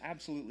life is just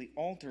absolutely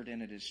altered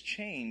and it has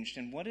changed.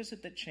 And what is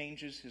it that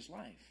changes his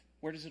life?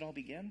 Where does it all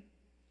begin?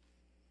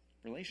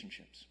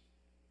 Relationships.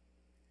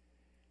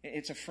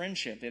 It's a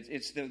friendship.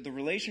 It's the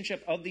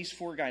relationship of these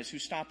 4 guys who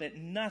stop at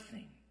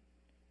nothing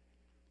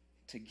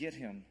to get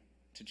him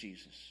to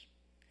Jesus.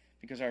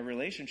 Because our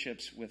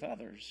relationships with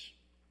others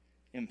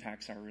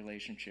impacts our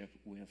relationship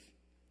with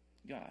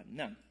God.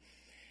 Now,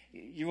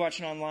 you're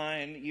watching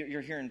online,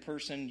 you're here in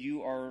person,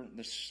 you are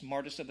the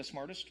smartest of the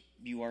smartest.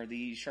 You are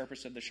the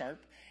sharpest of the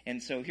sharp.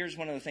 And so here's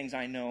one of the things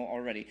I know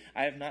already.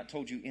 I have not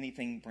told you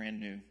anything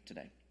brand new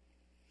today.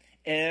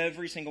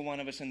 Every single one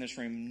of us in this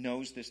room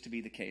knows this to be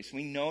the case.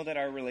 We know that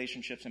our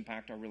relationships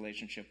impact our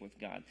relationship with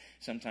God.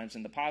 Sometimes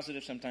in the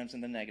positive, sometimes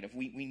in the negative.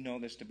 We know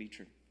this to be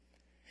true.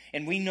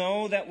 And we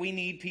know that we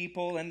need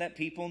people and that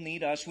people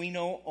need us. We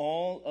know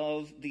all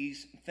of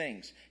these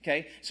things.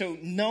 Okay? So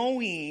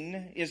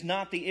knowing is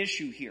not the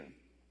issue here.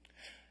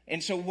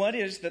 And so what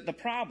is the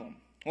problem?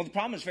 Well, the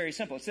problem is very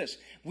simple. It's this.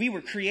 We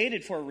were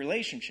created for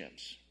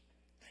relationships,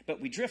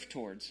 but we drift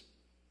towards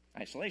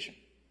isolation.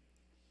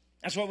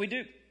 That's what we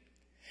do.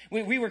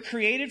 We were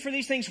created for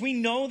these things. We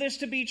know this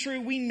to be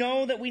true. We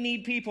know that we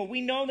need people.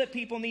 We know that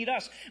people need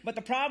us. But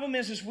the problem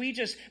is we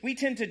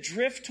tend to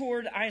drift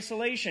toward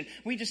isolation.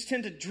 We just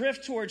tend to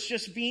drift towards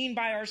just being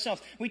by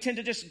ourselves. We tend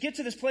to just get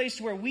to this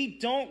place where we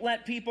don't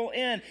let people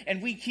in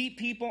and we keep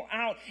people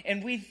out.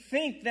 And we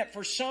think that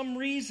for some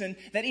reason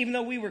that even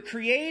though we were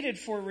created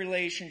for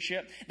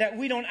relationship, that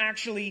we don't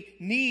actually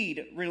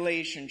need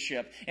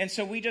relationship. And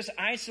so we just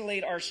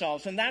isolate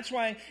ourselves. And that's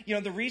why,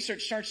 the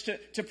research starts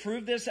to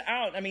prove this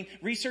out. I mean,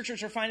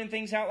 researchers are finding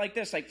things out like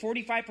this, like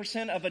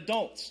 45% of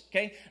adults,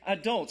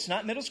 adults,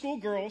 not middle school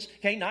girls,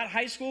 not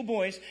high school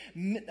boys,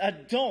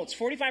 adults,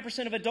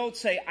 45% of adults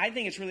say, I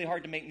think it's really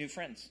hard to make new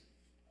friends.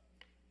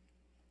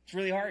 It's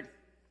really hard.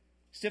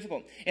 It's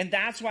difficult. And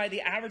that's why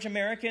the average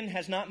American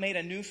has not made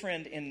a new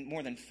friend in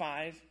more than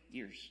 5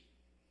 years.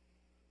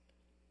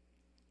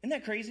 Isn't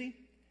that crazy?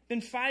 It's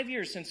been 5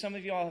 years since some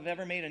of y'all have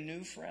ever made a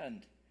new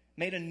friend,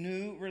 made a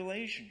new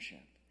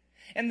relationship.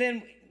 And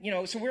then,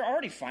 so we're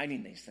already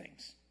finding these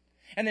things.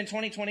 And then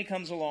 2020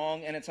 comes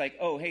along and it's like,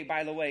 oh, hey,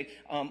 by the way,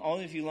 all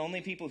of you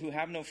lonely people who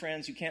have no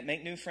friends, you can't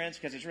make new friends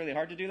because it's really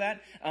hard to do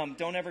that.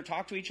 Don't ever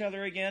talk to each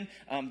other again.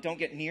 Don't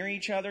get near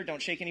each other.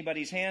 Don't shake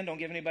anybody's hand. Don't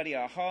give anybody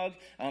a hug.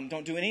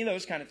 Don't do any of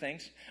those kind of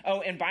things.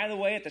 Oh, and by the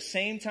way, at the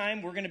same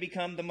time, we're going to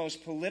become the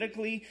most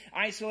politically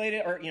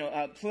isolated or,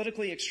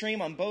 politically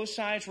extreme on both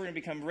sides. We're going to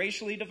become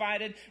racially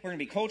divided. We're going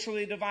to be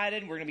culturally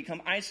divided. We're going to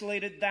become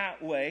isolated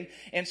that way.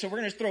 And so we're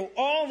going to throw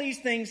all these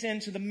things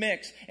into the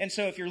mix. And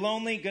so if you're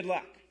lonely, good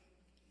luck.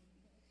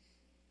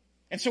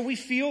 And so we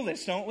feel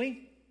this, don't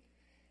we?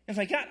 It's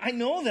like, God, I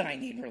know that I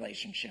need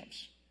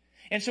relationships.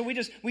 And so we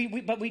just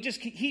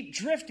keep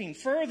drifting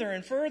further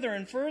and further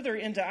and further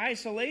into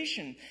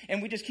isolation.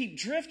 And we just keep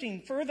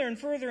drifting further and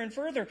further and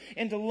further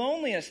into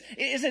loneliness.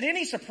 Is it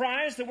any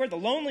surprise that we're the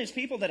loneliest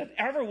people that have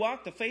ever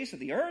walked the face of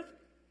the earth?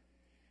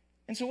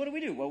 And so what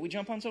do? Well, we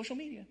jump on social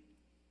media.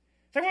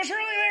 It's like, well,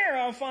 surely there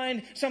I'll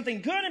find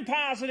something good and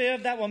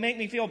positive that will make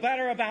me feel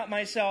better about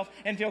myself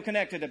and feel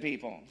connected to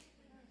people.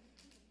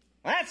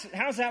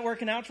 How's that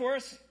working out for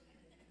us?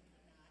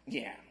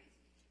 Yeah.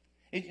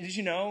 Did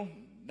you know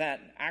that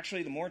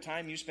actually the more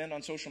time you spend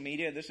on social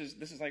media, this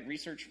is like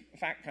research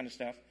fact kind of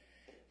stuff,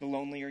 the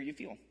lonelier you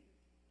feel.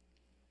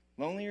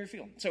 Lonelier you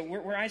feel. So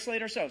we're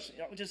isolate ourselves.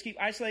 We just keep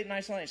isolating.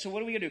 So what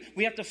do we do?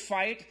 We have to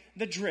fight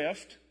the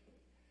drift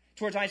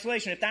towards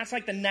isolation. If that's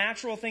like the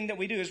natural thing that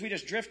we do is we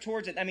just drift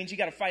towards it, that means you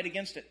got to fight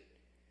against it.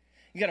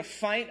 You got to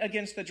fight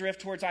against the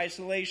drift towards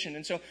isolation.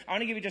 And so I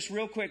want to give you just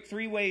real quick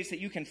 3 ways that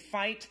you can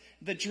fight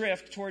the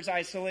drift towards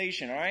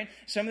isolation, all right?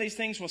 Some of these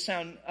things will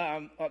sound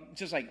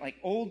just like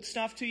old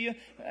stuff to you.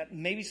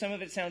 Maybe some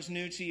of it sounds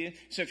new to you.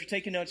 So if you're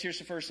taking notes, here's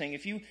the first thing.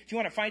 If you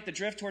want to fight the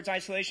drift towards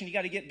isolation, you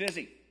got to get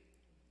busy.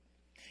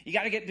 You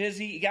got to get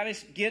busy. You got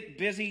to get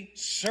busy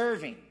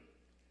serving.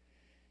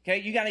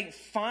 Okay, you got to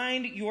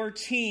find your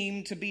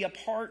team to be a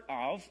part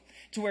of,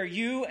 to where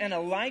you and a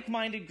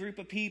like-minded group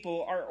of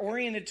people are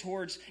oriented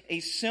towards a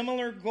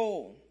similar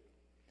goal,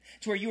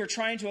 to where you are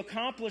trying to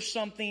accomplish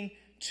something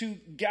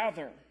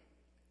together.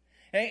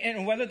 Okay?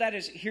 And whether that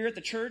is here at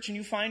the church and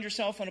you find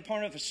yourself on a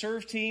part of a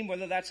serve team,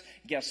 whether that's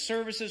guest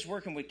services,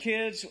 working with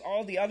kids,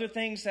 all the other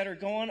things that are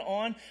going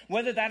on,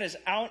 whether that is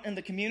out in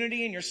the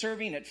community and you're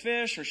serving at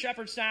Fish or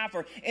Shepherd Staff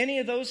or any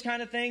of those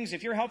kind of things,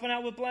 if you're helping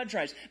out with blood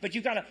drives, but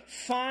you've got to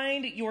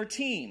find your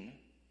team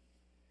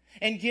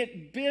and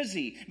get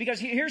busy. Because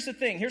here's the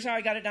thing. Here's how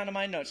I got it down to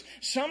my notes.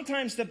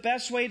 Sometimes the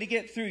best way to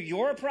get through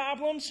your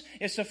problems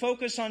is to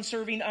focus on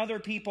serving other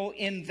people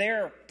in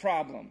their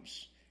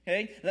problems.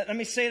 Okay? Let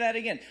me say that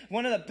again.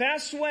 One of the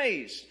best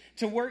ways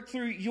to work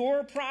through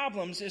your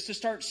problems is to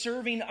start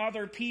serving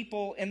other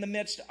people in the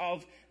midst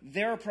of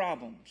their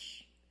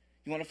problems.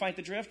 You want to fight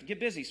the drift?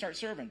 Get busy. Start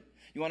serving.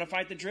 You want to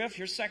fight the drift?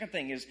 Here's the second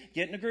thing is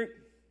get in a group.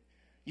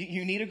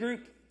 You need a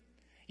group.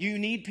 You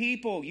need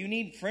people. You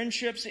need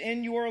friendships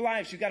in your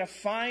lives. You got to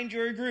find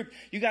your group.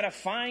 You got to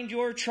find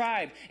your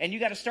tribe. And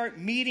you got to start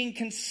meeting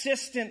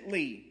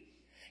consistently.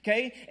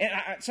 Okay? And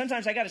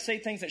sometimes I got to say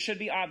things that should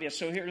be obvious.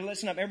 So here,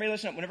 listen up. Everybody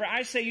listen up. Whenever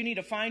I say you need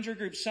to find your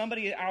group,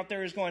 somebody out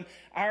there is going,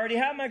 I already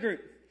have my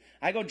group.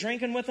 I go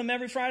drinking with them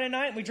every Friday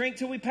night. And we drink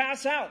till we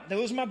pass out.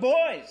 Those are my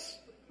boys.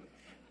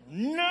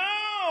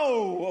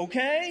 No!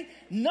 Okay?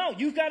 No,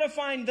 you've got to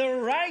find the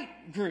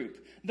right group.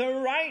 The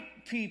right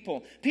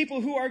people. People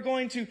who are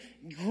going to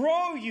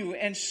grow you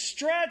and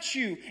stretch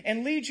you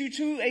and lead you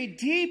to a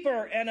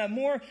deeper and a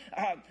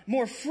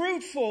more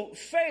fruitful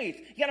faith.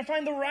 You got to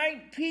find the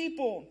right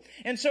people.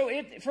 And so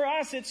for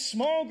us, it's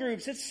small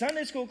groups. It's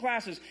Sunday school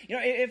classes. You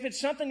know, if it's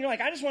something you're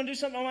like, I just want to do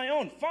something on my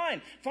own,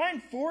 fine.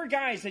 Find 4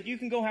 guys that you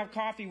can go have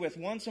coffee with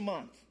once a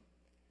month.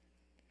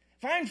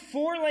 Find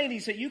 4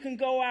 ladies that you can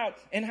go out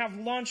and have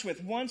lunch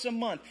with once a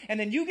month. And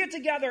then you get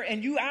together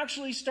and you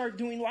actually start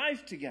doing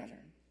life together.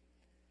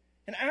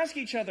 And ask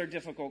each other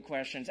difficult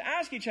questions.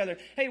 Ask each other,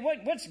 hey,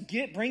 what's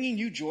bringing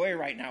you joy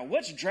right now?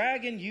 What's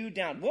dragging you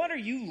down? What are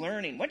you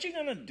learning? What are you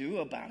going to do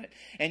about it?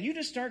 And you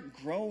just start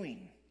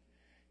growing.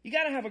 You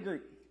got to have a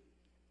group.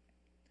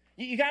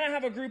 You got to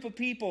have a group of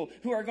people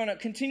who are going to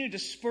continue to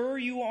spur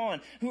you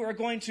on, who are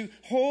going to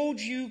hold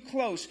you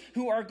close,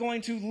 who are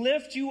going to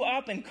lift you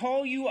up and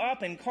call you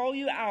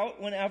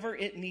out whenever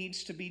it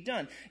needs to be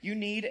done. You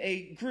need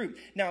a group.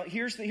 Now,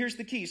 here's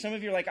the key. Some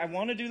of you are like, I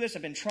want to do this.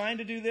 I've been trying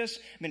to do this.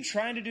 I've been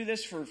trying to do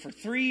this for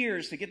 3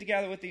 years to get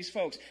together with these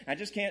folks. I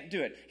just can't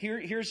do it.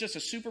 Here's just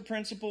a super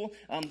principle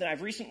that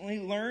I've recently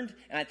learned,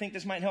 and I think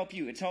this might help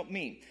you. It's helped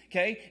me.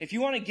 Okay? If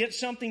you want to get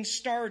something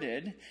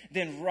started,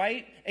 then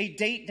write a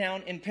date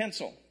down in pencil.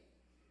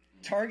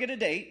 Target a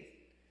date,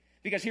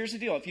 because here's the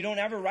deal. If you don't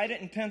ever write it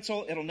in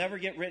pencil, it'll never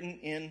get written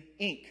in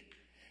ink.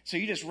 So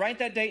you just write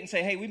that date and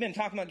say, hey, we've been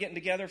talking about getting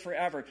together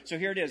forever. So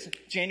here it is,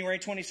 January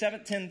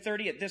 27th,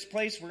 10:30 at this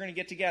place. We're going to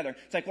get together.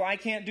 It's like, well, I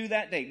can't do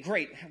that day.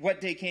 Great.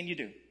 What day can you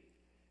do?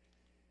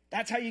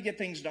 That's how you get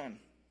things done.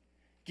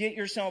 Get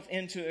yourself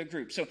into a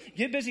group. So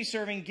get busy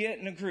serving, get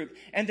in a group.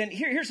 And then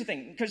here's the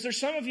thing, because there's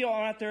some of you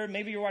all out there,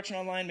 maybe you're watching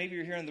online, maybe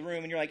you're here in the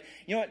room, and you're like,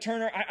 you know what,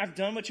 Turner, I've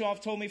done what you all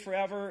have told me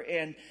forever,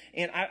 and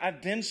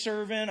I've been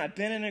serving, I've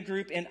been in a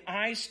group, and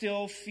I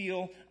still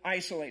feel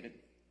isolated.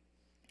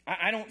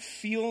 I don't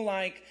feel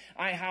like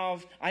I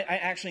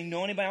actually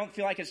know anybody. I don't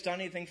feel like it's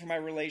done anything for my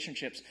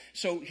relationships.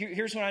 So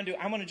here's what I do.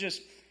 I want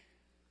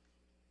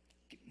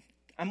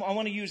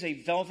to use a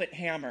velvet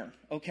hammer,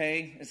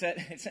 okay?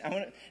 I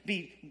want to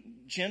be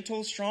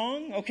gentle,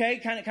 strong, okay?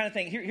 Kind of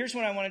thing. Here's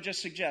what I want to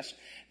just suggest.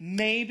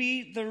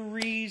 Maybe the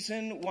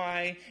reason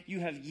why you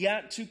have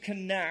yet to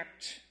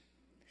connect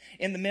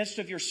in the midst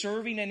of your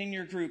serving and in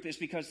your group is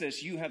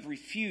because you have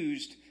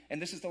refused,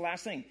 and this is the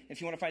last thing,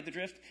 if you want to fight the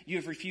drift, you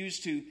have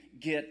refused to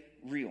get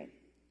real.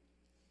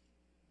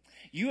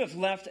 You have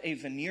left a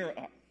veneer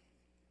up.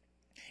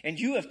 and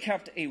you have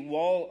kept a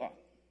wall up.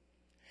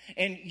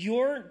 And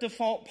your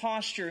default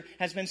posture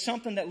has been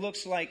something that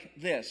looks like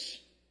this.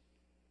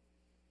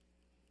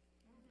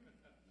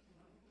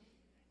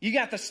 You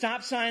got the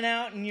stop sign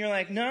out and you're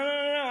like, no,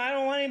 I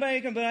don't want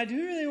anybody to come, but I do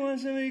really want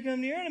somebody to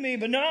come near to me.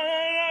 But no,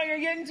 you're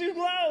getting too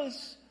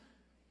close.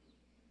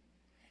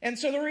 And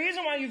so the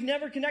reason why you've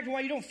never connected, why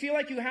you don't feel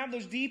like you have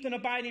those deep and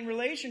abiding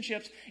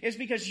relationships is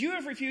because you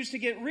have refused to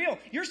get real.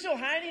 You're still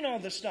hiding all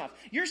this stuff.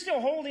 You're still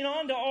holding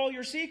on to all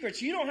your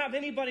secrets. You don't have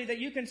anybody that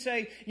you can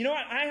say, you know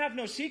what, I have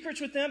no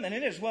secrets with them and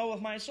it is well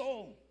with my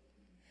soul.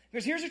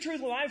 Because here's the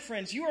truth of life,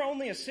 friends. You are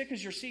only as sick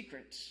as your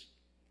secrets.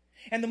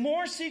 And the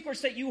more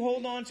secrets that you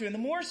hold on to, and the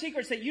more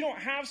secrets that you don't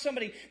have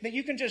somebody that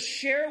you can just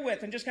share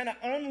with and just kind of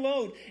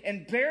unload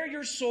and bare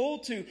your soul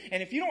to,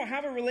 and if you don't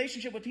have a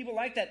relationship with people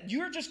like that,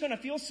 you're just going to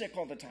feel sick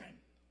all the time.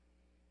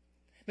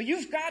 But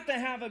you've got to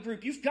have a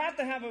group. You've got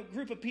to have a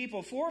group of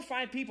people, 4 or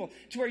 5 people,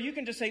 to where you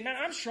can just say, man,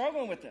 I'm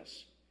struggling with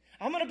this.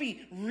 I'm going to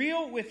be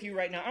real with you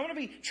right now. I'm going to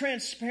be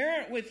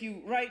transparent with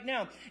you right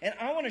now. And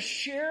I want to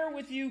share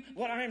with you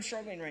what I am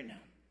struggling right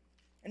now.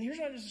 And here's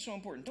why this is so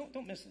important.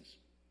 Don't miss this.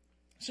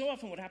 So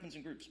often what happens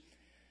in groups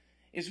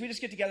is we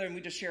just get together and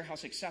we just share how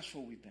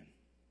successful we've been.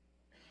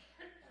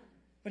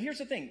 But here's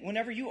the thing.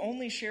 Whenever you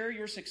only share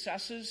your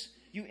successes,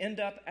 you end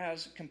up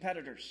as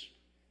competitors.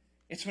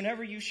 It's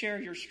whenever you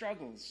share your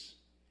struggles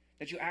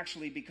that you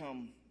actually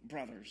become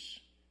brothers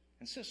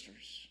and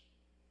sisters.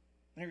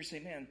 Whenever you say,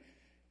 man,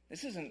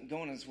 this isn't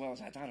going as well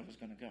as I thought it was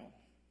going to go.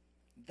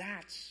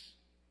 That's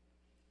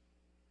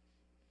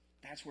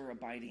where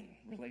abiding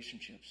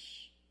relationships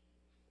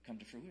come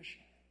to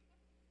fruition.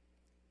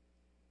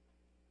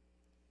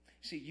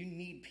 See, you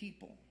need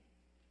people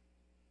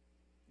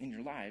in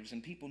your lives,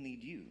 and people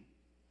need you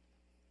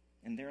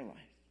in their life.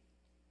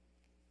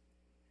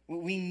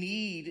 We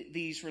need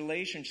these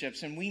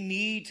relationships, and we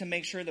need to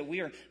make sure that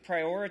we are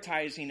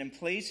prioritizing and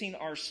placing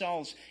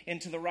ourselves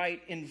into the right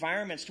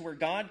environments to where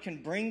God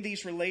can bring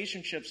these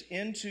relationships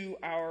into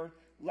our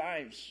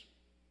lives,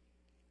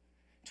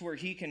 to where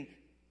He can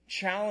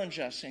challenge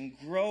us and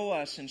grow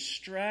us and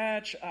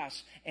stretch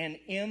us and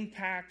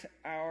impact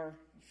our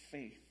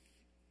faith.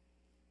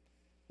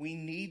 We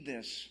need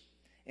this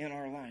in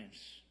our lives.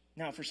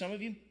 Now, for some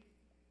of you,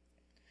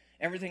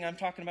 everything I'm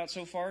talking about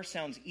so far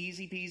sounds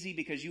easy peasy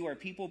because you are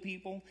people,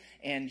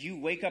 and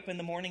you wake up in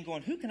the morning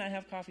going, who can I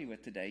have coffee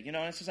with today? You know,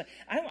 and it's just like,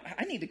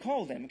 I need to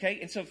call them, okay?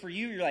 And so for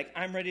you, you're like,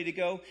 I'm ready to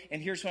go,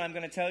 and here's what I'm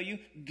going to tell you.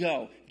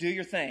 Go. Do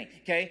your thing,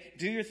 okay?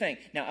 Do your thing.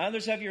 Now,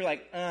 others of you are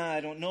like,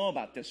 I don't know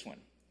about this one.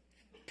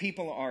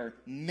 People are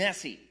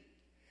messy.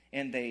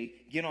 And they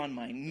get on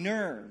my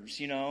nerves,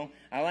 you know.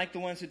 I like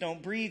the ones that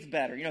don't breathe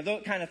better, you know,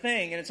 that kind of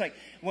thing. And it's like,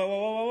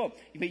 whoa.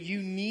 But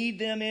you need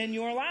them in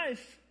your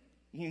life.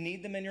 You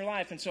need them in your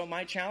life. And so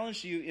my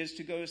challenge to you is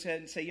to go ahead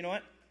and say, you know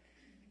what?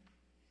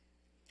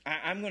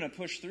 I'm going to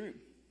push through.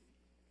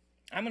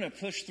 I'm going to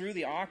push through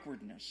the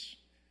awkwardness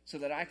so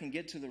that I can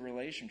get to the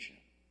relationship.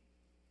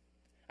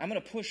 I'm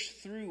going to push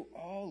through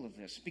all of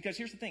this. Because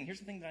here's the thing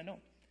that I know.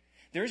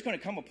 There's going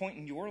to come a point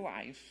in your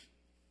life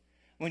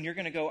when you're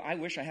going to go, I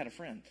wish I had a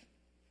friend.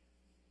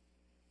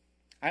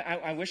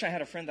 I wish I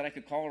had a friend that I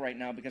could call right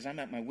now because I'm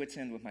at my wit's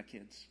end with my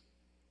kids.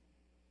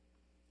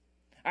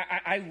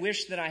 I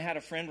wish that I had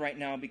a friend right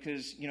now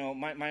because, you know,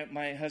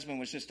 my husband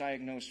was just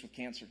diagnosed with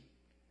cancer.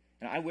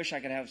 And I wish I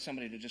could have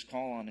somebody to just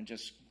call on and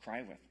just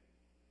cry with.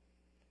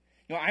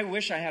 You know, I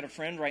wish I had a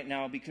friend right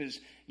now because,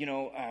 you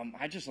know,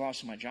 I just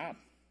lost my job.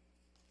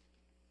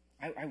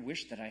 I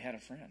wish that I had a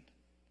friend.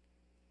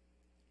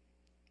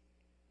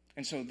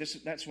 And so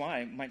that's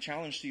why my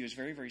challenge to you is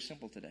very, very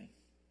simple today.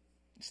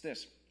 It's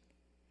this.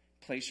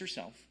 Place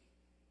yourself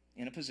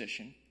in a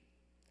position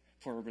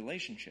for a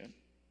relationship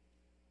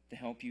to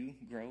help you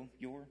grow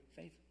your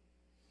faith.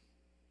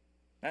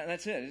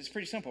 That's it. It's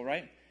pretty simple,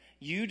 right?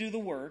 You do the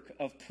work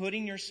of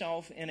putting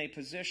yourself in a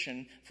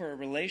position for a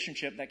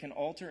relationship that can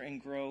alter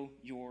and grow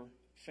your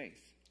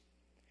faith.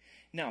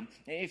 Now,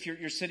 if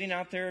you're sitting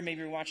out there,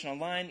 maybe you're watching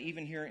online,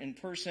 even here in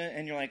person,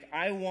 and you're like,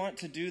 I want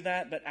to do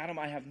that, but Adam,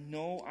 I have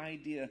no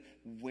idea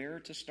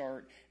where to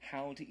start,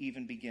 how to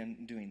even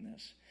begin doing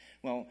this.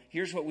 Well,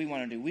 here's what we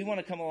want to do. We want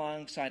to come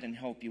alongside and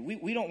help you.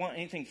 We don't want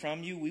anything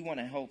from you. We want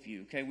to help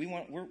you, okay?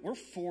 We're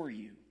for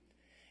you.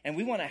 And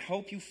we want to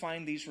help you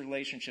find these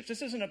relationships.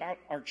 This isn't about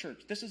our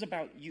church. This is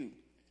about you.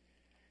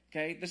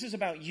 Okay, this is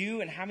about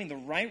you and having the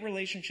right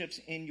relationships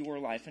in your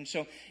life. And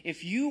so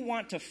if you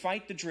want to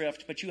fight the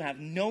drift, but you have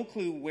no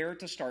clue where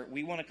to start,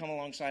 we want to come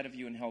alongside of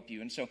you and help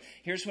you. And so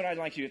here's what I'd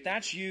like you to do. If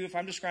that's you, if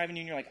I'm describing you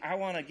and you're like, I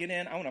want to get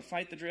in, I want to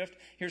fight the drift,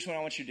 here's what I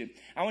want you to do.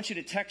 I want you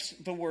to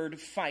text the word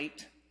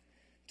fight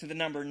to the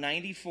number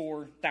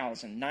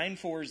 94,000,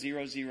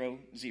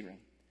 94000.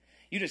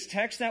 You just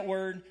text that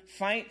word,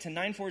 fight, to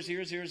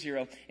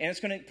 94000, and it's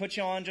going to put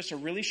you on just a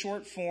really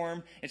short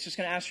form. It's just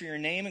going to ask for your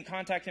name and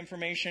contact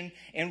information,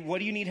 and what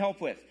do you need help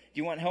with? Do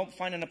you want help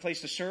finding a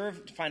place to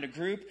serve, to find a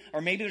group?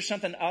 Or maybe there's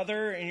something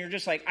other, and you're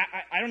just like,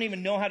 I don't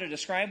even know how to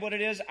describe what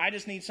it is. I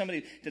just need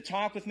somebody to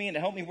talk with me and to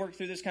help me work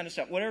through this kind of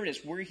stuff. Whatever it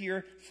is, we're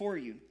here for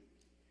you.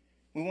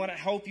 We want to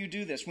help you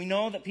do this. We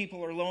know that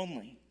people are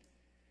lonely.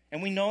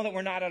 And we know that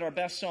we're not at our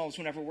best selves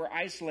whenever we're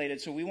isolated.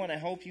 So we want to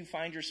help you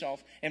find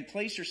yourself and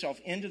place yourself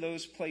into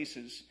those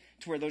places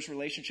to where those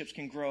relationships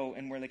can grow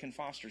and where they can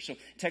foster. So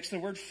text the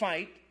word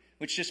fight,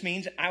 which just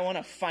means I want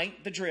to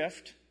fight the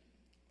drift.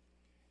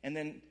 And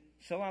then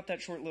fill out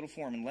that short little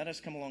form and let us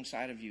come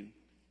alongside of you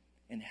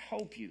and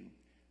help you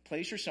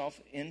place yourself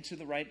into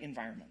the right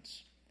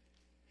environments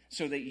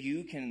so that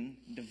you can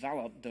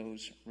develop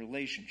those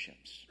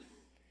relationships.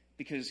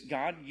 Because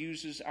God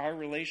uses our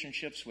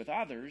relationships with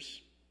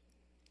others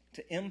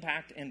to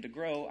impact and to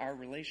grow our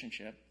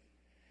relationship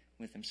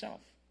with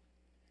himself.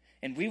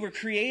 And we were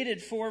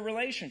created for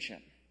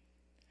relationship,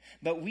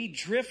 but we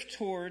drift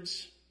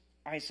towards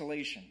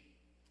isolation.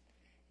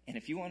 And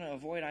if you want to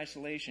avoid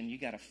isolation, you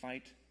got to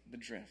fight the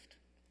drift.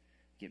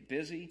 Get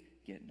busy,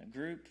 get in a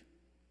group,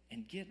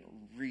 and get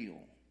real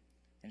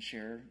and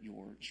share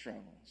your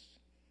struggles.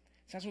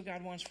 So that's what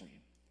God wants for you.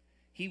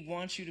 He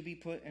wants you to be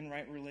put in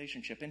right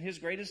relationship. And his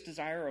greatest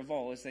desire of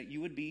all is that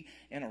you would be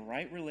in a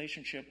right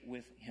relationship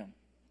with him.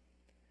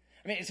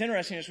 I mean, it's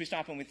interesting as we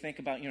stop and we think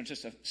about,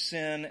 just a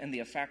sin and the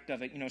effect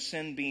of it.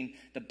 Sin being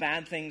the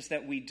bad things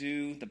that we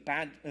do,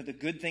 the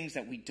good things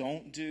that we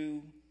don't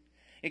do.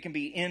 It can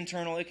be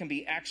internal, it can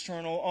be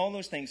external, all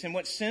those things. And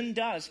what sin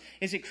does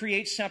is it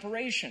creates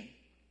separation.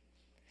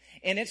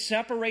 And it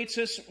separates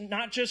us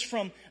not just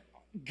from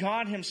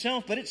God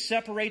himself, but it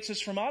separates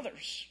us from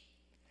others.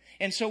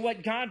 And so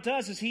what God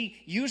does is he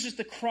uses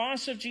the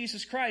cross of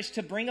Jesus Christ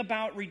to bring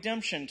about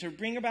redemption, to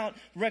bring about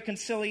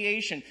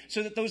reconciliation,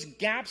 so that those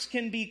gaps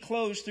can be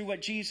closed through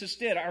what Jesus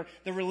did.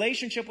 The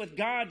relationship with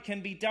God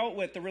can be dealt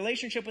with. The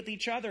relationship with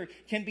each other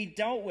can be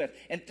dealt with.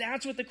 And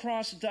that's what the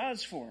cross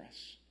does for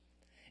us,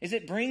 is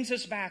it brings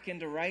us back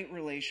into right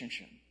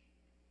relationship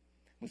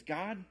with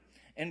God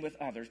and with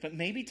others. But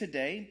maybe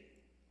today,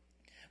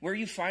 where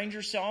you find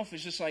yourself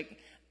is just like,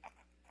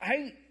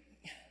 I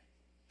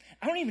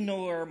don't even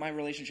know where my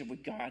relationship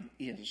with God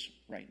is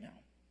right now.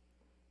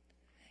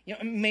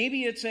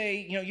 Maybe it's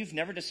you've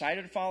never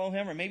decided to follow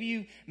him, or maybe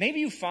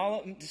you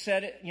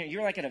said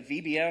you're like at a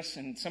VBS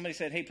and somebody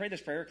said, hey, pray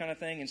this prayer kind of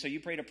thing. And so you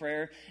prayed a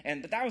prayer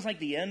but that was like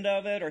the end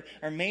of it.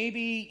 Or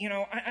maybe,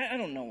 I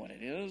don't know what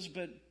it is,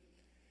 but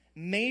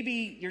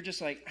maybe you're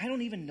just like, I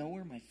don't even know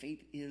where my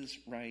faith is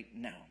right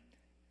now.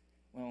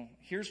 Well,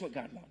 here's what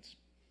God wants.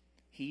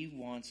 He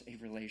wants a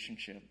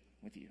relationship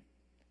with you.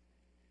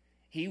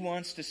 He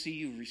wants to see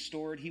you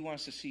restored. He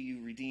wants to see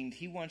you redeemed.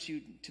 He wants you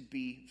to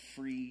be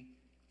free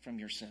from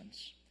your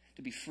sins,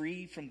 to be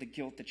free from the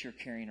guilt that you're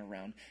carrying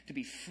around, to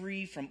be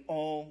free from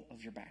all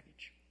of your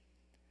baggage.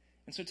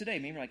 And so today,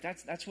 maybe you're like,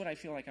 that's what I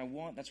feel like I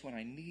want. That's what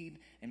I need.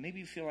 And maybe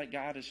you feel like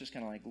God has just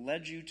kind of like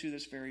led you to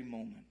this very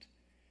moment.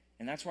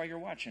 And that's why you're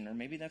watching, or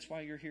maybe that's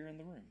why you're here in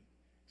the room.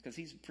 It's because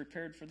he's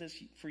prepared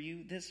for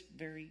you this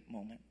very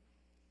moment.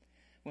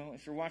 Well,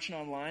 if you're watching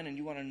online and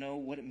you want to know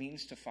what it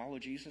means to follow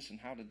Jesus and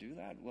how to do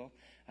that, well,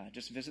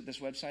 just visit this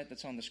website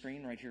that's on the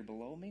screen right here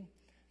below me.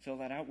 Fill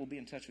that out. We'll be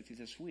in touch with you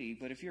this week.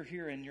 But if you're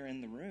here and you're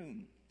in the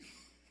room,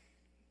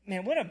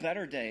 man, what a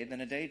better day than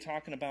a day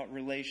talking about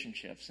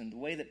relationships and the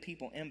way that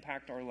people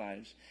impact our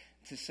lives,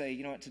 to say,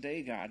 you know what,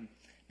 today, God,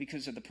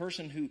 because of the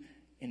person who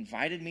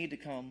invited me to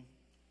come,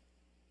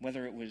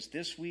 whether it was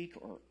this week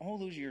or all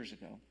those years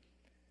ago,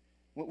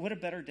 what a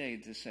better day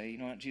to say, you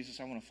know what, Jesus,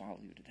 I want to follow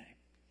you today.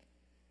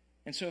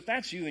 And so if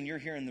that's you and you're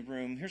here in the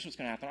room, here's what's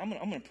going to happen.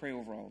 I'm going to pray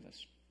over all of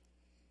this.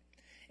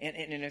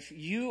 And if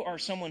you are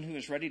someone who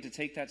is ready to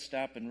take that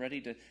step and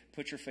ready to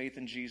put your faith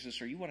in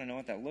Jesus, or you want to know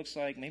what that looks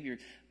like, maybe you're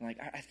like,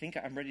 I think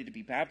I'm ready to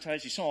be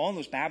baptized. You saw all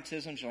those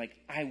baptisms. You're like,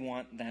 I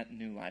want that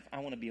new life. I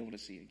want to be able to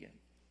see again.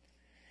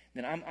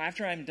 Then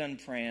after I'm done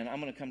praying,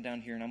 I'm going to come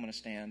down here and I'm going to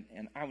stand.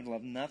 And I would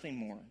love nothing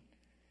more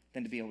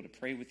than to be able to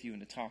pray with you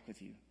and to talk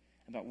with you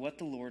about what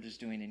the Lord is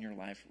doing in your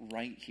life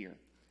right here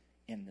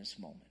in this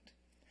moment.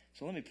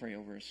 So let me pray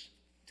over us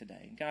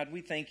today. God, we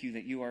thank you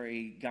that you are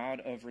a God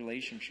of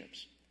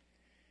relationships,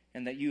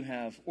 and that you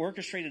have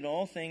orchestrated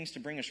all things to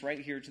bring us right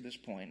here to this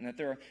point, and that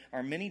there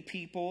are many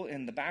people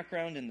in the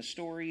background, in the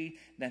story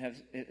that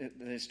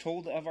is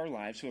told of our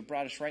lives, who have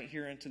brought us right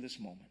here into this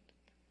moment.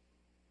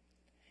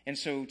 And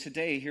so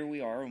today, here we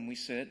are, and we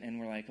sit, and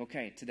we're like,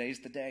 okay,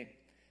 today's the day.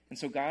 And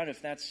so God,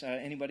 if that's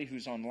anybody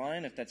who's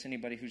online, if that's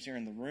anybody who's here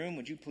in the room,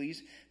 would you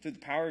please, through the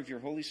power of your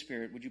Holy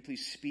Spirit, would you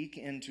please speak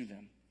into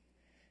them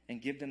and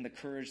give them the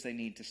courage they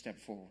need to step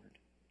forward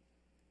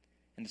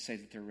and to say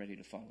that they're ready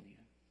to follow you.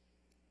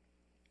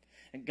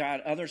 And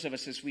God, others of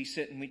us, as we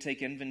sit and we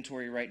take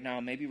inventory right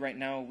now, maybe right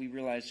now we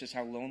realize just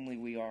how lonely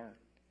we are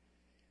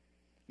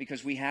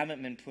because we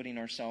haven't been putting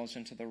ourselves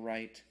into the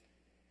right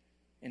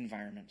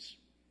environments.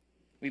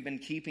 We've been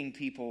keeping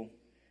people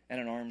at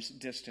an arm's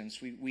distance.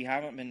 We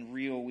haven't been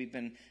real. We've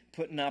been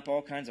putting up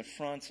all kinds of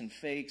fronts and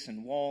fakes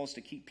and walls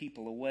to keep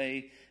people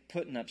away,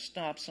 putting up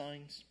stop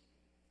signs.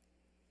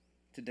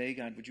 Today,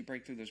 God, would you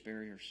break through those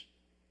barriers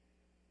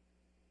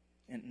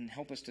and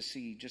help us to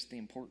see just the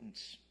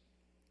importance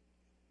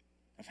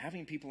of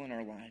having people in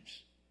our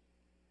lives.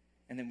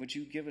 And then would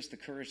you give us the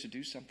courage to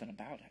do something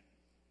about it?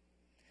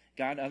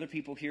 God, other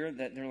people here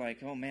that they're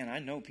like, oh man, I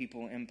know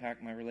people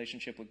impact my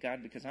relationship with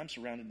God because I'm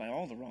surrounded by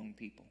all the wrong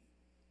people.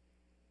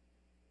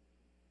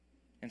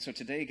 And so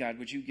today, God,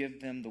 would you give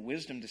them the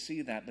wisdom to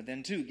see that, but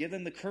then too, give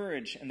them the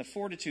courage and the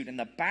fortitude and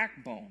the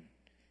backbone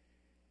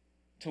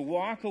to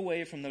walk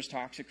away from those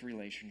toxic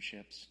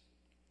relationships,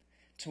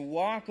 to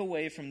walk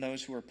away from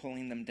those who are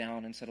pulling them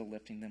down instead of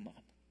lifting them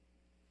up,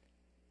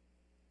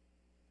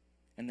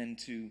 and then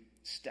to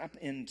step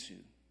into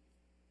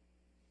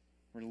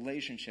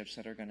relationships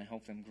that are going to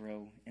help them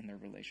grow in their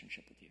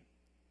relationship with you.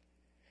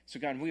 So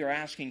God, we are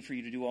asking for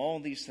you to do all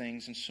these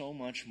things and so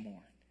much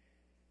more.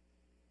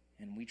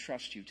 And we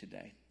trust you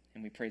today.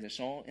 And we pray this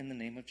all in the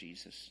name of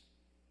Jesus.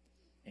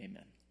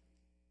 Amen.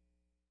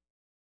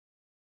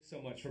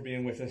 So much for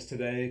being with us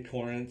today,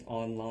 Corinth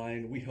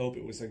Online. We hope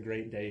it was a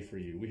great day for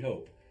you. We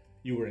hope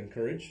you were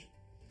encouraged.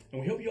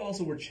 And we hope you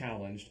also were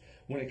challenged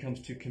when it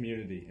comes to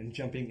community and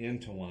jumping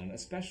into one,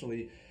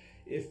 especially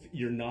if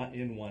you're not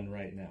in one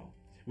right now.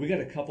 We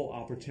got a couple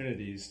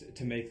opportunities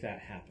to make that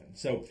happen.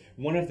 So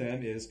one of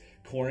them is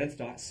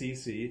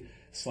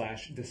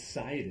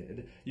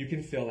corinth.cc/decided. You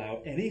can fill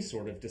out any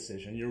sort of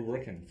decision you're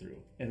working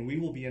through, and we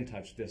will be in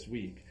touch this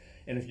week.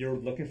 And if you're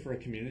looking for a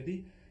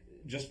community,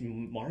 just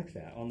mark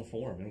that on the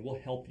form, and we'll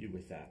help you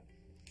with that.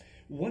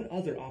 One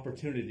other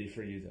opportunity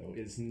for you, though,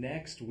 is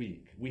next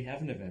week. We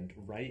have an event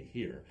right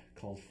here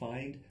called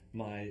Find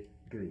My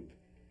Group.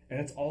 And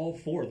it's all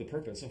for the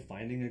purpose of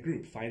finding a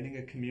group, finding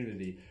a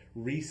community,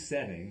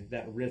 resetting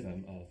that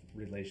rhythm of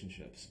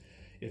relationships.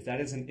 If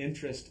that is an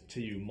interest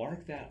to you,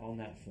 mark that on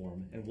that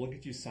form, and we'll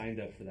get you signed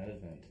up for that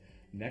event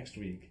next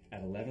week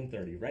at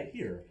 11:30 right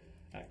here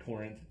at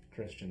Corinth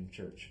Christian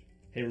Church.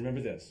 Hey,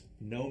 remember this,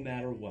 no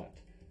matter what,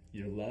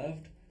 you're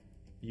loved,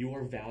 you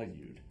are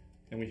valued,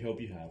 and we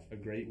hope you have a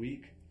great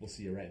week. We'll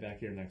see you right back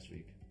here next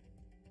week.